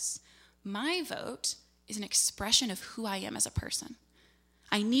is this: my vote is an expression of who I am as a person.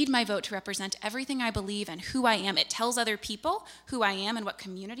 I need my vote to represent everything I believe and who I am. It tells other people who I am and what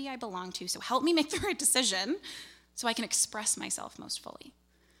community I belong to. So help me make the right decision so I can express myself most fully.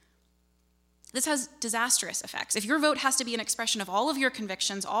 This has disastrous effects. If your vote has to be an expression of all of your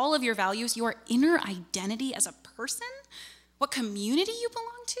convictions, all of your values, your inner identity as a person, what community you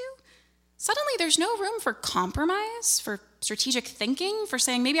belong to, suddenly there's no room for compromise, for strategic thinking, for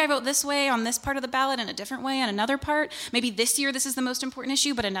saying maybe I vote this way on this part of the ballot and a different way on another part. Maybe this year this is the most important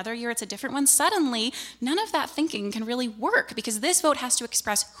issue, but another year it's a different one. Suddenly, none of that thinking can really work because this vote has to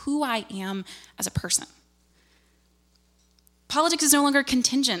express who I am as a person. Politics is no longer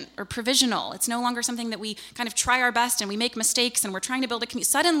contingent or provisional. It's no longer something that we kind of try our best and we make mistakes and we're trying to build a community.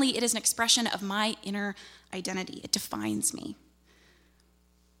 Suddenly, it is an expression of my inner identity. It defines me.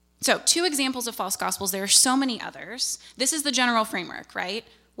 So, 2 examples of false gospels. There are so many others. This is the general framework, right?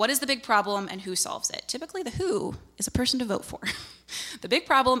 What is the big problem and who solves it? Typically, the who is a person to vote for. The big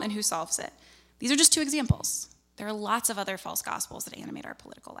problem and who solves it. These are just 2 examples. There are lots of other false gospels that animate our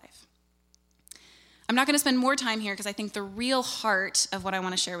political life. I'm not going to spend more time here because I think the real heart of what I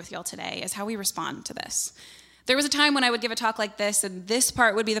want to share with y'all today is how we respond to this. There was a time when I would give a talk like this, and this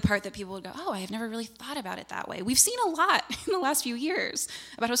part would be the part that people would go, oh, I have never really thought about it that way. We've seen a lot in the last few years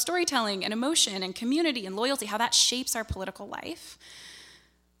about how storytelling and emotion and community and loyalty, how that shapes our political life.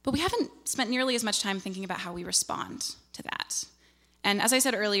 But we haven't spent nearly as much time thinking about how we respond to that. And as I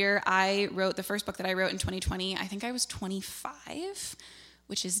said earlier, I wrote the first book that I wrote in 2020. I think I was 25,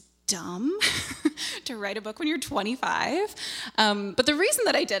 which is dumb to write a book when you're 25. But the reason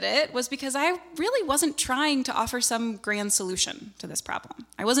that I did it was because I really wasn't trying to offer some grand solution to this problem.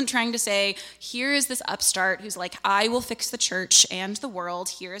 I wasn't trying to say, here is this upstart who's like, I will fix the church and the world.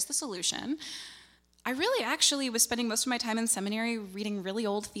 Here is the solution. I really actually was spending most of my time in seminary reading really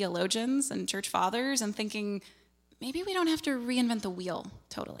old theologians and church fathers and thinking, maybe we don't have to reinvent the wheel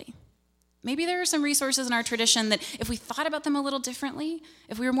totally. Maybe there are some resources in our tradition that if we thought about them a little differently,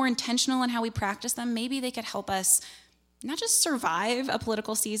 if we were more intentional in how we practice them, maybe they could help us not just survive a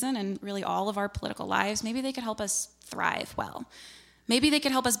political season and really all of our political lives, maybe they could help us thrive well. Maybe they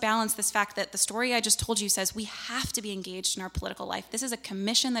could help us balance this fact that the story I just told you says we have to be engaged in our political life. This is a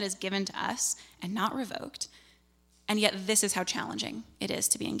commission that is given to us and not revoked. And yet this is how challenging it is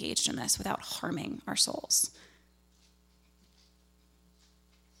to be engaged in this without harming our souls.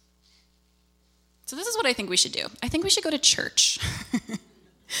 So this is what I think we should do. I think we should go to church.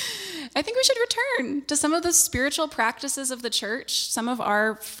 I think we should return to some of the spiritual practices of the church, some of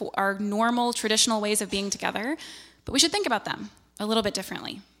our normal, traditional ways of being together, but we should think about them a little bit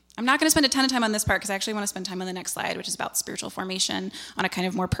differently. I'm not going to spend a ton of time on this part because I actually want to spend time on the next slide, which is about spiritual formation on a kind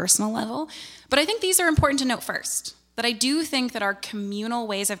of more personal level. But I think these are important to note first, that I do think that our communal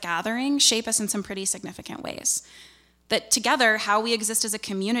ways of gathering shape us in some pretty significant ways. That together, how we exist as a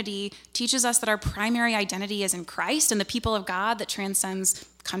community teaches us that our primary identity is in Christ and the people of God that transcends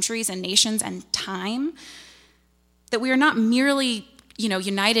countries and nations and time. That we are not merely,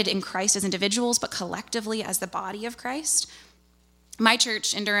 united in Christ as individuals, but collectively as the body of Christ. My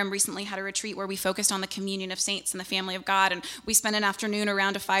church in Durham recently had a retreat where we focused on the communion of saints and the family of God, and we spent an afternoon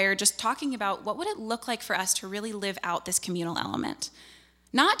around a fire just talking about what would it look like for us to really live out this communal element.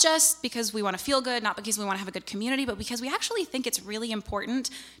 Not just because we want to feel good, not because we want to have a good community, but because we actually think it's really important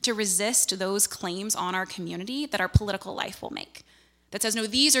to resist those claims on our community that our political life will make. That says, no,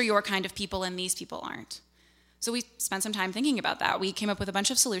 these are your kind of people and these people aren't. So we spent some time thinking about that. We came up with a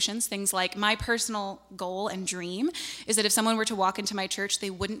bunch of solutions, things like my personal goal and dream is that if someone were to walk into my church, they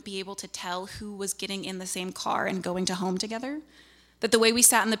wouldn't be able to tell who was getting in the same car and going to home together. That the way we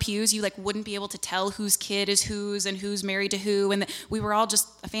sat in the pews, you wouldn't be able to tell whose kid is whose and who's married to who, and that we were all just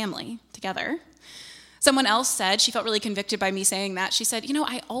a family together. Someone else said, she felt really convicted by me saying that. She said,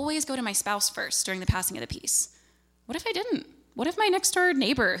 I always go to my spouse first during the passing of the peace. What if I didn't? What if my next door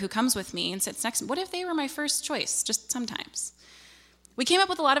neighbor who comes with me and sits next to me, what if they were my first choice, just sometimes? We came up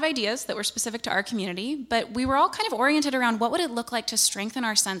with a lot of ideas that were specific to our community, but we were all kind of oriented around what would it look like to strengthen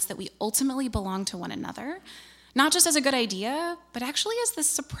our sense that we ultimately belong to one another. Not just as a good idea, but actually as this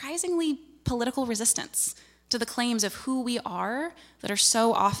surprisingly political resistance to the claims of who we are that are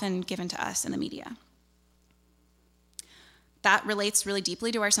so often given to us in the media. That relates really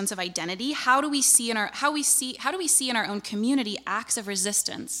deeply to our sense of identity. How do we see in our own community acts of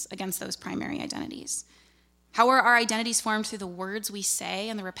resistance against those primary identities? How are our identities formed through the words we say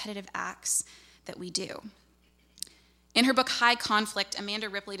and the repetitive acts that we do? In her book, High Conflict, Amanda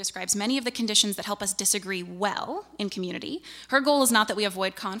Ripley describes many of the conditions that help us disagree well in community. Her goal is not that we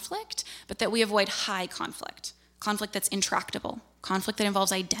avoid conflict, but that we avoid high conflict, conflict that's intractable, conflict that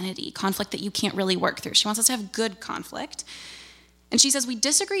involves identity, conflict that you can't really work through. She wants us to have good conflict. And she says we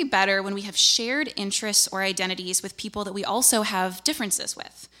disagree better when we have shared interests or identities with people that we also have differences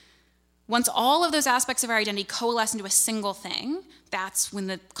with. Once all of those aspects of our identity coalesce into a single thing, that's when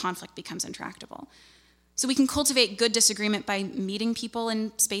the conflict becomes intractable. So we can cultivate good disagreement by meeting people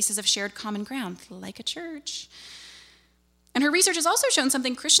in spaces of shared common ground, like a church. And her research has also shown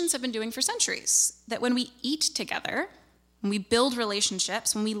something Christians have been doing for centuries, that when we eat together, when we build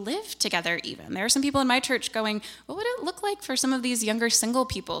relationships, when we live together even. There are some people in my church going, what would it look like for some of these younger single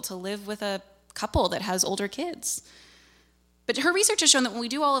people to live with a couple that has older kids? But her research has shown that when we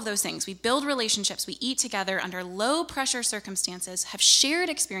do all of those things, we build relationships, we eat together under low pressure circumstances, have shared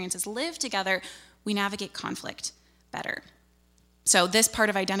experiences, live together, we navigate conflict better. So this part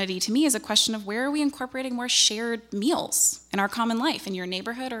of identity to me is a question of where are we incorporating more shared meals in our common life, in your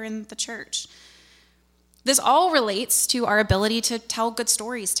neighborhood or in the church? This all relates to our ability to tell good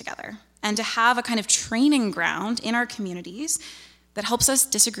stories together and to have a kind of training ground in our communities that helps us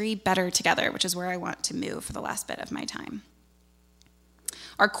disagree better together, which is where I want to move for the last bit of my time.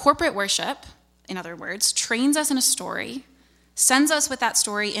 Our corporate worship, in other words, trains us in a story, sends us with that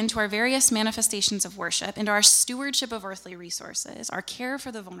story into our various manifestations of worship, into our stewardship of earthly resources, our care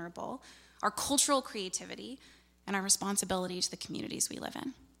for the vulnerable, our cultural creativity, and our responsibility to the communities we live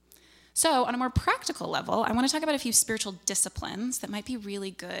in. So on a more practical level, I want to talk about a few spiritual disciplines that might be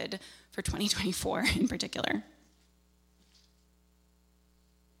really good for 2024 in particular.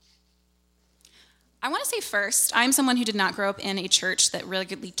 I want to say first, I'm someone who did not grow up in a church that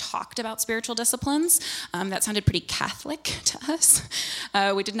regularly talked about spiritual disciplines. That sounded pretty Catholic to us.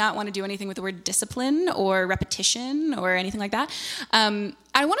 We did not want to do anything with the word discipline or repetition or anything like that.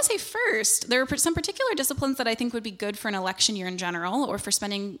 I want to say first, there are some particular disciplines that I think would be good for an election year in general, or for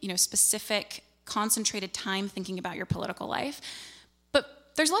spending, specific, concentrated time thinking about your political life.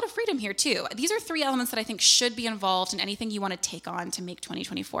 But there's a lot of freedom here too. These are 3 elements that I think should be involved in anything you want to take on to make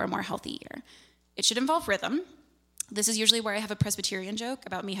 2024 a more healthy year. It should involve rhythm. This is usually where I have a Presbyterian joke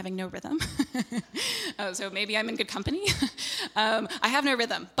about me having no rhythm. So maybe I'm in good company. I have no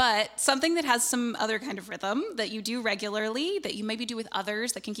rhythm, but something that has some other kind of rhythm that you do regularly, that you maybe do with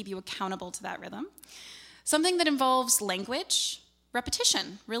others that can keep you accountable to that rhythm. Something that involves language,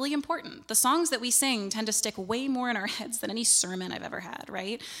 repetition, really important. The songs that we sing tend to stick way more in our heads than any sermon I've ever had,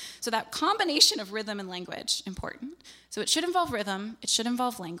 right? So that combination of rhythm and language, important. So it should involve rhythm, it should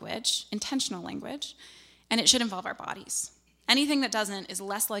involve language, intentional language, and it should involve our bodies. Anything that doesn't is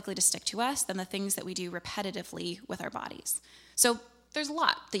less likely to stick to us than the things that we do repetitively with our bodies. So there's a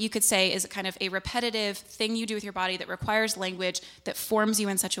lot that you could say is kind of a repetitive thing you do with your body that requires language that forms you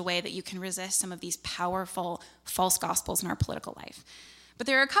in such a way that you can resist some of these powerful false gospels in our political life. But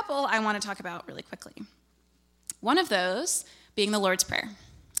there are a couple I want to talk about really quickly. One of those being the Lord's Prayer.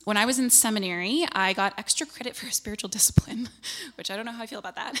 When I was in seminary, I got extra credit for a spiritual discipline, which I don't know how I feel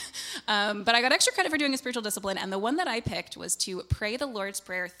about that. But I got extra credit for doing a spiritual discipline, and the one that I picked was to pray the Lord's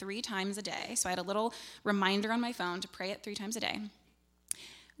Prayer 3 times a day. So I had a little reminder on my phone to pray it 3 times a day.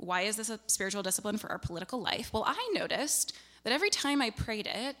 Why is this a spiritual discipline for our political life? Well, I noticed that every time I prayed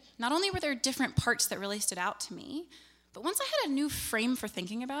it, not only were there different parts that really stood out to me, but once I had a new frame for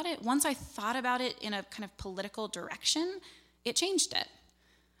thinking about it, once I thought about it in a kind of political direction, it changed it.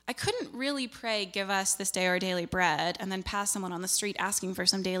 I couldn't really pray, give us this day our daily bread, and then pass someone on the street asking for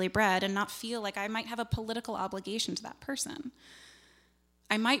some daily bread and not feel like I might have a political obligation to that person.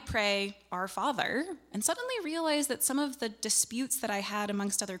 I might pray, Our Father, and suddenly realize that some of the disputes that I had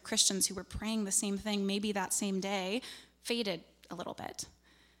amongst other Christians who were praying the same thing maybe that same day faded a little bit.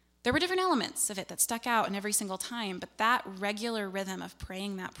 There were different elements of it that stuck out in every single time, but that regular rhythm of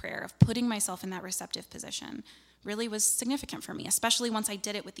praying that prayer, of putting myself in that receptive position, really was significant for me, especially once I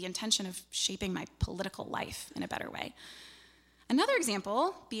did it with the intention of shaping my political life in a better way. Another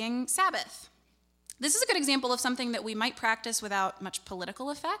example being Sabbath. This is a good example of something that we might practice without much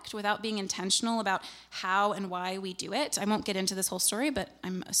political effect, without being intentional about how and why we do it. I won't get into this whole story, but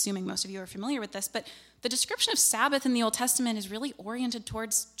I'm assuming most of you are familiar with this. But the description of Sabbath in the Old Testament is really oriented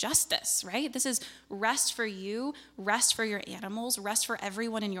towards justice, right? This is rest for you, rest for your animals, rest for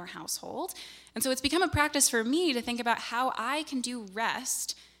everyone in your household. And so it's become a practice for me to think about how I can do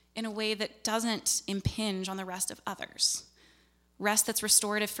rest in a way that doesn't impinge on the rest of others. Rest that's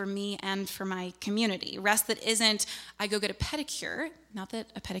restorative for me and for my community. Rest that isn't, I go get a pedicure. Not that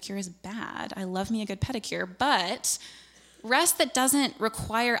a pedicure is bad. I love me a good pedicure. But rest that doesn't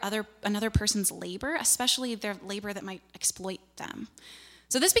require another person's labor, especially their labor that might exploit them.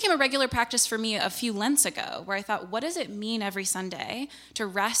 So this became a regular practice for me a few Lents ago, where I thought, what does it mean every Sunday to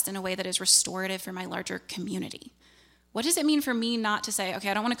rest in a way that is restorative for my larger community? What does it mean for me not to say, okay,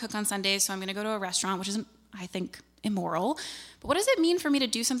 I don't want to cook on Sundays, so I'm going to go to a restaurant, which isn't, I think, immoral. But what does it mean for me to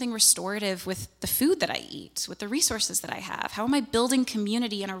do something restorative with the food that I eat, with the resources that I have? How am I building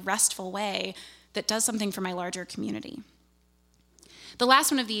community in a restful way that does something for my larger community? The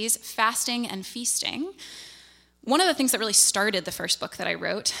last one of these, fasting and feasting. One of the things that really started the first book that I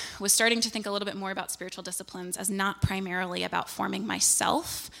wrote was starting to think a little bit more about spiritual disciplines as not primarily about forming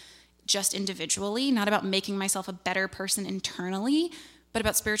myself just individually, not about making myself a better person internally, but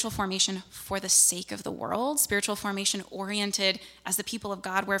about spiritual formation for the sake of the world, spiritual formation oriented as the people of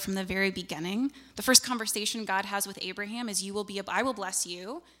God were from the very beginning. The first conversation God has with Abraham is, I will bless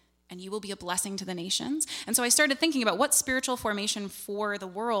you, and you will be a blessing to the nations. And so I started thinking about what spiritual formation for the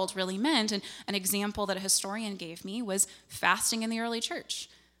world really meant, and an example that a historian gave me was fasting in the early church.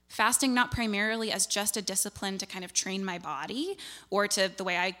 Fasting not primarily as just a discipline to kind of train my body, or to the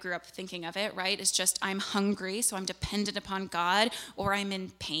way I grew up thinking of it, right, is just I'm hungry, so I'm dependent upon God, or I'm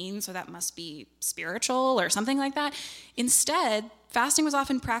in pain, so that must be spiritual, or something like that. Instead, fasting was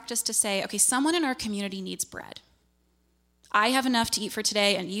often practiced to say, okay, someone in our community needs bread. I have enough to eat for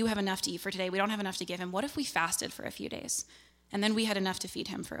today, and you have enough to eat for today. We don't have enough to give him. What if we fasted for a few days, and then we had enough to feed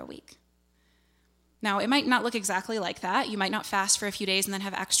him for a week? Now, it might not look exactly like that. You might not fast for a few days and then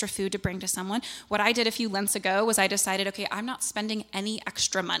have extra food to bring to someone. What I did a few Lents ago was I decided, okay, I'm not spending any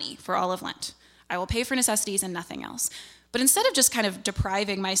extra money for all of Lent. I will pay for necessities and nothing else. But instead of just kind of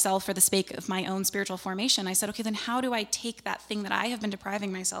depriving myself for the sake of my own spiritual formation, I said, okay, then how do I take that thing that I have been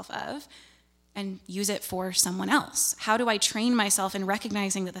depriving myself of and use it for someone else? How do I train myself in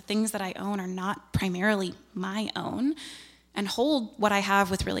recognizing that the things that I own are not primarily my own, and hold what I have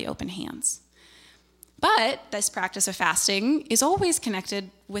with really open hands? But this practice of fasting is always connected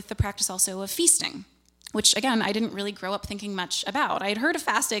with the practice also of feasting, which, again, I didn't really grow up thinking much about. I had heard of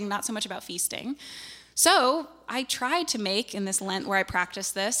fasting, not so much about feasting. So I tried to make, in this Lent where I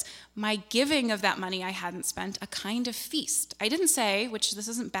practiced this, my giving of that money I hadn't spent a kind of feast. I didn't say, which this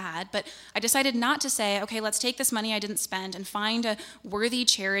isn't bad, but I decided not to say, okay, let's take this money I didn't spend and find a worthy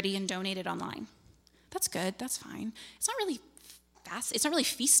charity and donate it online. That's good, that's fine. It's not really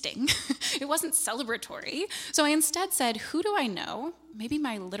feasting. It wasn't celebratory. So I instead said, who do I know, maybe in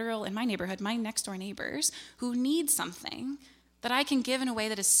my neighborhood, my next door neighbors, who need something that I can give in a way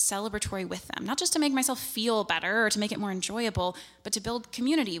that is celebratory with them, not just to make myself feel better or to make it more enjoyable, but to build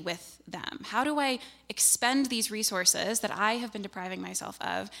community with them. How do I expend these resources that I have been depriving myself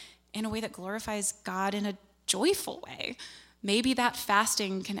of in a way that glorifies God in a joyful way? Maybe that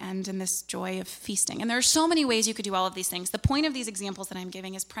fasting can end in this joy of feasting. And there are so many ways you could do all of these things. The point of these examples that I'm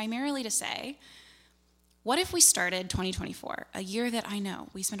giving is primarily to say, what if we started 2024, a year that I know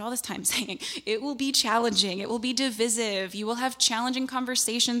we spend all this time saying it will be challenging, it will be divisive, you will have challenging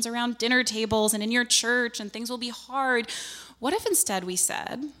conversations around dinner tables and in your church, and things will be hard. What if instead we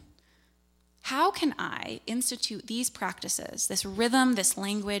said, how can I institute these practices, this rhythm, this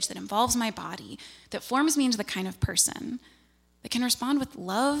language that involves my body, that forms me into the kind of person that can respond with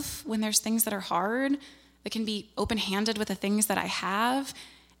love when there's things that are hard, that can be open-handed with the things that I have,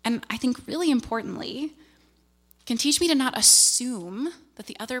 and I think really importantly, can teach me to not assume that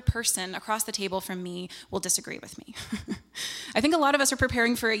the other person across the table from me will disagree with me. I think a lot of us are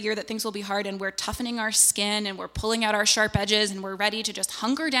preparing for a year that things will be hard, and we're toughening our skin, and we're pulling out our sharp edges, and we're ready to just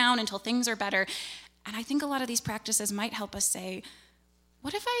hunker down until things are better. And I think a lot of these practices might help us say,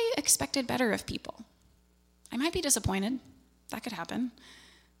 what if I expected better of people? I might be disappointed. That could happen.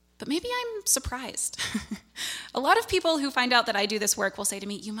 But maybe I'm surprised. A lot of people who find out that I do this work will say to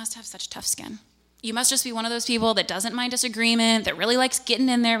me, you must have such tough skin. You must just be one of those people that doesn't mind disagreement, that really likes getting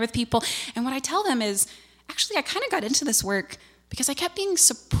in there with people. And what I tell them is, actually, I kind of got into this work because I kept being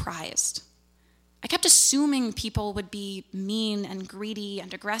surprised. I kept assuming people would be mean and greedy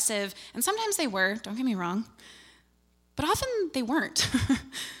and aggressive, and sometimes they were, don't get me wrong, but often they weren't.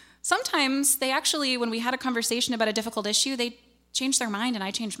 Sometimes they actually, when we had a conversation about a difficult issue, they changed their mind and I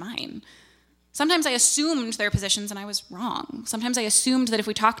changed mine. Sometimes I assumed their positions and I was wrong. Sometimes I assumed that if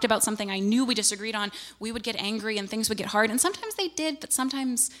we talked about something I knew we disagreed on, we would get angry and things would get hard. And sometimes they did, but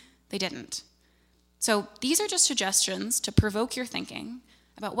sometimes they didn't. So these are just suggestions to provoke your thinking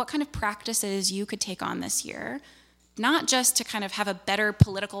about what kind of practices you could take on this year, not just to kind of have a better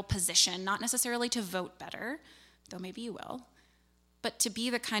political position, not necessarily to vote better, though maybe you will, but to be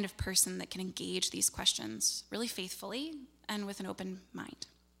the kind of person that can engage these questions really faithfully and with an open mind.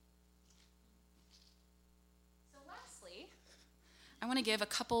 So lastly, I want to give a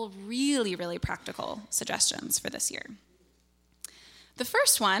couple really, really practical suggestions for this year. The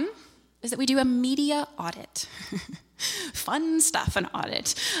first one is that we do a media audit. Fun stuff, an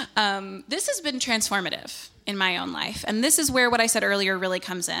audit. This has been transformative in my own life. And this is where what I said earlier really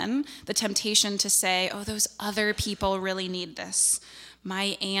comes in, the temptation to say, oh, those other people really need this.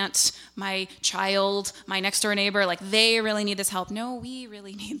 My aunt, my child, my next door neighbor, like they really need this help. No, we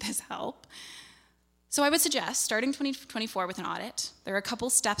really need this help. So I would suggest starting 2024 with an audit. There are a couple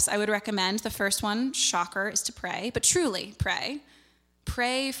steps I would recommend. The first one, shocker, is to pray, but truly pray.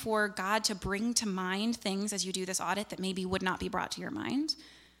 Pray for God to bring to mind things as you do this audit that maybe would not be brought to your mind.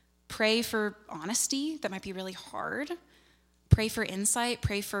 Pray for honesty that might be really hard. Pray for insight.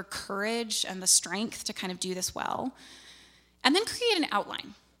 Pray for courage and the strength to kind of do this well. And then create an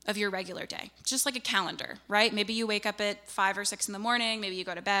outline of your regular day, just like a calendar, right? Maybe you wake up at 5 or 6 in the morning. Maybe you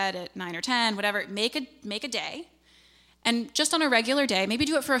go to bed at 9 or 10, whatever. Make a day. And just on a regular day, maybe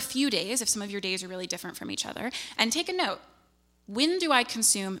do it for a few days if some of your days are really different from each other. And take a note. When do I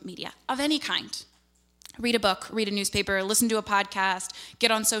consume media of any kind? Read a book, read a newspaper, listen to a podcast,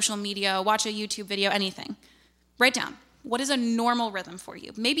 get on social media, watch a YouTube video, anything. Write down, what is a normal rhythm for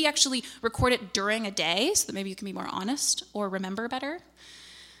you? Maybe actually record it during a day so that maybe you can be more honest or remember better.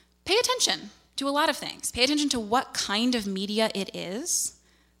 Pay attention to a lot of things. Pay attention to what kind of media it is.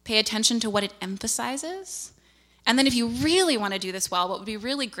 Pay attention to what it emphasizes. And then if you really want to do this well, what would be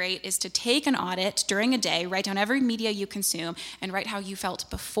really great is to take an audit during a day, write down every media you consume, and write how you felt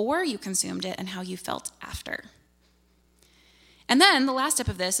before you consumed it and how you felt after. And then the last step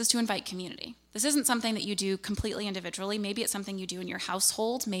of this is to invite community. This isn't something that you do completely individually. Maybe it's something you do in your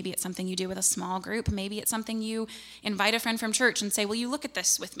household. Maybe it's something you do with a small group. Maybe it's something you invite a friend from church and say, will you look at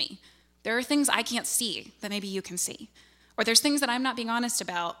this with me? There are things I can't see that maybe you can see. Or there's things that I'm not being honest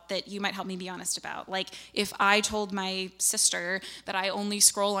about that you might help me be honest about. Like if I told my sister that I only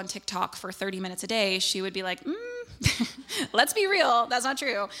scroll on TikTok for 30 minutes a day, she would be like, let's be real, that's not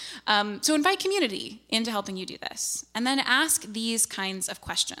true. So invite community into helping you do this. And then ask these kinds of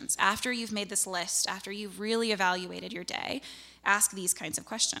questions. After you've made this list, after you've really evaluated your day, ask these kinds of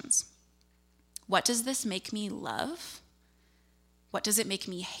questions. What does this make me love? What does it make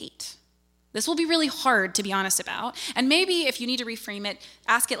me hate? This will be really hard to be honest about. And maybe if you need to reframe it,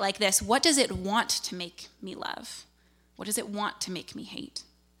 ask it like this. What does it want to make me love? What does it want to make me hate?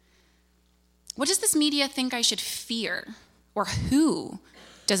 What does this media think I should fear? Or who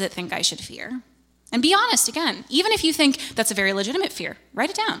does it think I should fear? And be honest again. Even if you think that's a very legitimate fear, write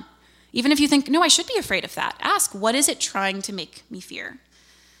it down. Even if you think, no, I should be afraid of that, ask, what is it trying to make me fear?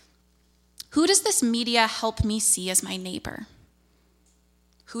 Who does this media help me see as my neighbor?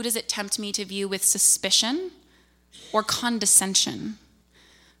 Who does it tempt me to view with suspicion or condescension?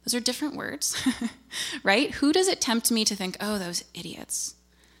 Those are different words, right? Who does it tempt me to think, oh, those idiots?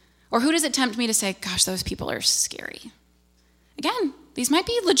 Or who does it tempt me to say, gosh, those people are scary? Again, these might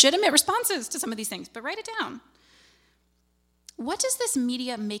be legitimate responses to some of these things, but write it down. What does this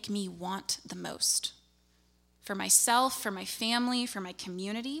media make me want the most? For myself, for my family, for my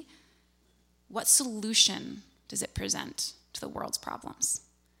community? What solution does it present to the world's problems?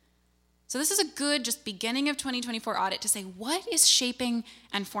 So this is a good just beginning of 2024 audit to say, what is shaping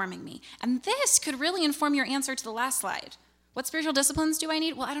and forming me? And this could really inform your answer to the last slide. What spiritual disciplines do I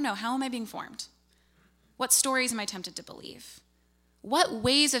need? Well, I don't know. How am I being formed? What stories am I tempted to believe? What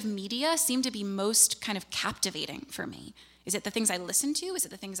ways of media seem to be most kind of captivating for me? Is it the things I listen to? Is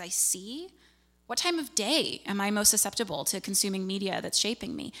it the things I see? What time of day am I most susceptible to consuming media that's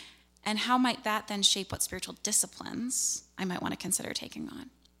shaping me? And how might that then shape what spiritual disciplines I might want to consider taking on?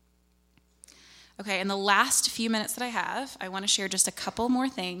 Okay, in the last few minutes that I have, I want to share just a couple more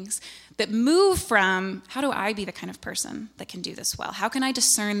things that move from how do I be the kind of person that can do this well? How can I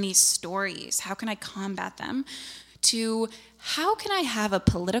discern these stories? How can I combat them? To how can I have a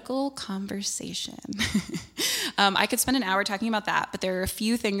political conversation? I could spend an hour talking about that, but there are a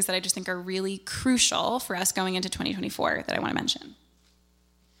few things that I just think are really crucial for us going into 2024 that I want to mention.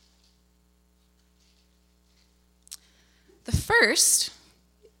 The first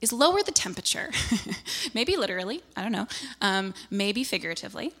is lower the temperature. Maybe literally, I don't know, maybe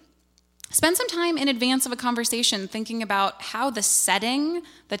figuratively. Spend some time in advance of a conversation thinking about how the setting,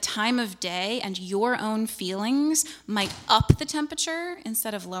 the time of day, and your own feelings might up the temperature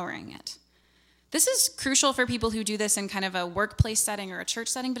instead of lowering it. This is crucial for people who do this in kind of a workplace setting or a church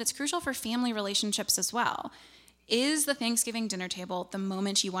setting, but it's crucial for family relationships as well. Is the Thanksgiving dinner table the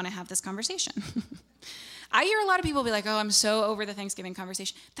moment you want to have this conversation? I hear a lot of people be like, oh, I'm so over the Thanksgiving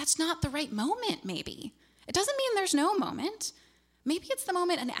conversation. That's not the right moment, maybe. It doesn't mean there's no moment. Maybe it's the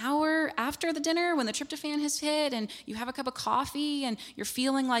moment an hour after the dinner when the tryptophan has hit and you have a cup of coffee and you're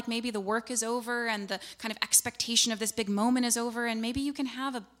feeling like maybe the work is over and the kind of expectation of this big moment is over, and maybe you can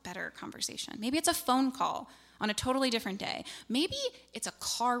have a better conversation. Maybe it's a phone call on a totally different day. Maybe it's a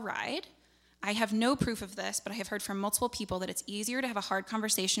car ride. I have no proof of this, but I have heard from multiple people that it's easier to have a hard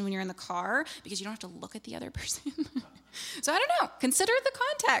conversation when you're in the car because you don't have to look at the other person. So I don't know. Consider the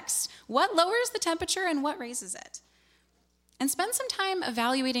context. What lowers the temperature and what raises it? And spend some time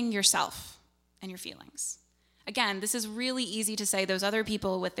evaluating yourself and your feelings. Again, this is really easy to say those other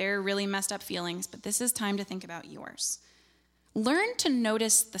people with their really messed up feelings, but this is time to think about yours. Learn to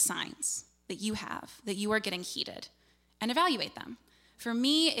notice the signs that you have, that you are getting heated, and evaluate them. For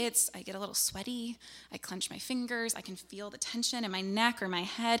me, it's I get a little sweaty, I clench my fingers, I can feel the tension in my neck or my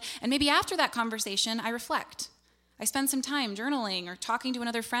head, and maybe after that conversation, I reflect. I spend some time journaling or talking to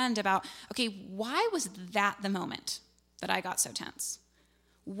another friend about, okay, why was that the moment that I got so tense?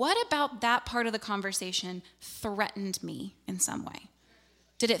 What about that part of the conversation threatened me in some way?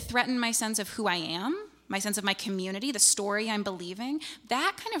 Did it threaten my sense of who I am, my sense of my community, the story I'm believing?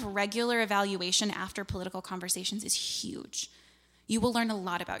 That kind of regular evaluation after political conversations is huge. You will learn a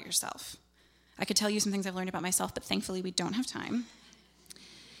lot about yourself. I could tell you some things I've learned about myself, but thankfully we don't have time.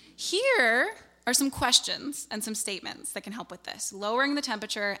 Here are some questions and some statements that can help with this, lowering the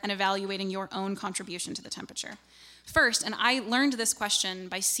temperature and evaluating your own contribution to the temperature. First, and I learned this question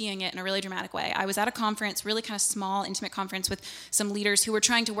by seeing it in a really dramatic way. I was at a conference, really kind of small, intimate conference with some leaders who were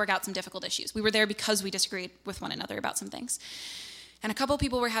trying to work out some difficult issues. We were there because we disagreed with one another about some things. And a couple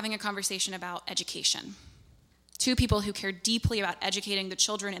people were having a conversation about education. Two people who cared deeply about educating the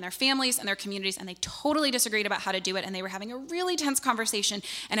children in their families and their communities, and they totally disagreed about how to do it, and they were having a really tense conversation.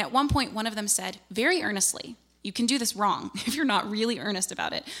 And at one point, one of them said, very earnestly, you can do this wrong if you're not really earnest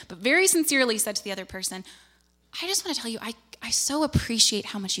about it, but very sincerely said to the other person, I just want to tell you, I so appreciate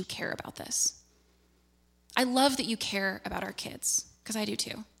how much you care about this. I love that you care about our kids, because I do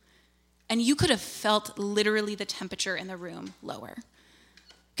too. And you could have felt literally the temperature in the room lower,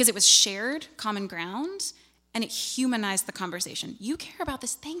 because it was shared, common ground, and it humanized the conversation. You care about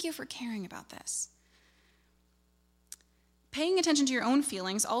this. Thank you for caring about this. Paying attention to your own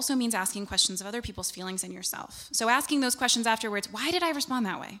feelings also means asking questions of other people's feelings and yourself. So asking those questions afterwards, why did I respond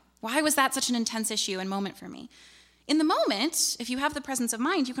that way? Why was that such an intense issue and moment for me? In the moment, if you have the presence of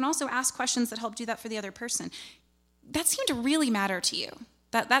mind, you can also ask questions that help do that for the other person. That seemed to really matter to you.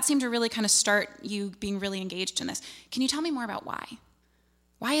 That seemed to really kind of start you being really engaged in this. Can you tell me more about why?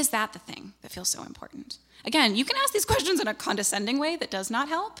 Why is that the thing that feels so important? Again, you can ask these questions in a condescending way that does not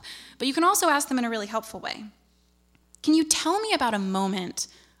help, but you can also ask them in a really helpful way. Can you tell me about a moment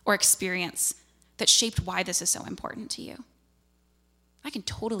or experience that shaped why this is so important to you? I can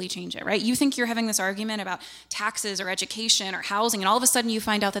totally change it, right? You think you're having this argument about taxes or education or housing, and all of a sudden you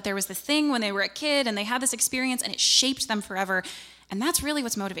find out that there was this thing when they were a kid and they had this experience and it shaped them forever, and that's really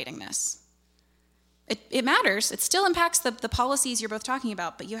what's motivating this. It matters. It still impacts the policies you're both talking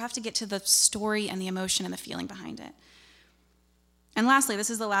about, but you have to get to the story and the emotion and the feeling behind it. And lastly, this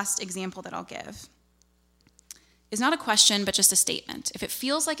is the last example that I'll give. It's not a question, but just a statement. If it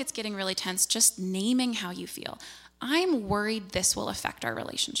feels like it's getting really tense, just naming how you feel. I'm worried this will affect our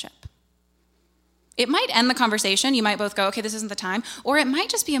relationship. It might end the conversation. You might both go, okay, this isn't the time. Or it might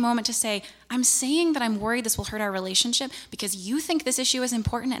just be a moment to say, I'm saying that I'm worried this will hurt our relationship because you think this issue is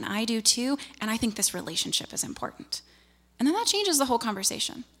important and I do too, and I think this relationship is important. And then that changes the whole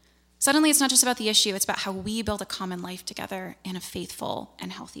conversation. Suddenly it's not just about the issue, it's about how we build a common life together in a faithful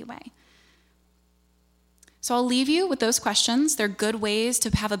and healthy way. So I'll leave you with those questions. They're good ways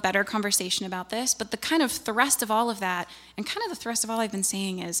to have a better conversation about this, but the kind of thrust of all of that, and kind of the thrust of all I've been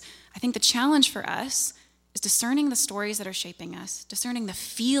saying is, I think the challenge for us is discerning the stories that are shaping us, discerning the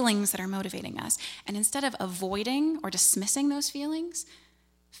feelings that are motivating us, and instead of avoiding or dismissing those feelings,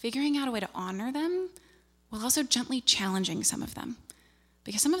 figuring out a way to honor them while also gently challenging some of them.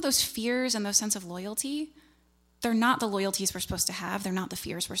 Because some of those fears and those sense of loyalty, they're not the loyalties we're supposed to have, they're not the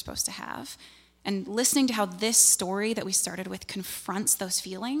fears we're supposed to have. And listening to how this story that we started with confronts those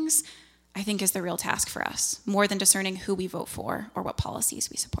feelings, I think is the real task for us, more than discerning who we vote for or what policies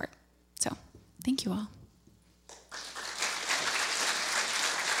we support. So, thank you all.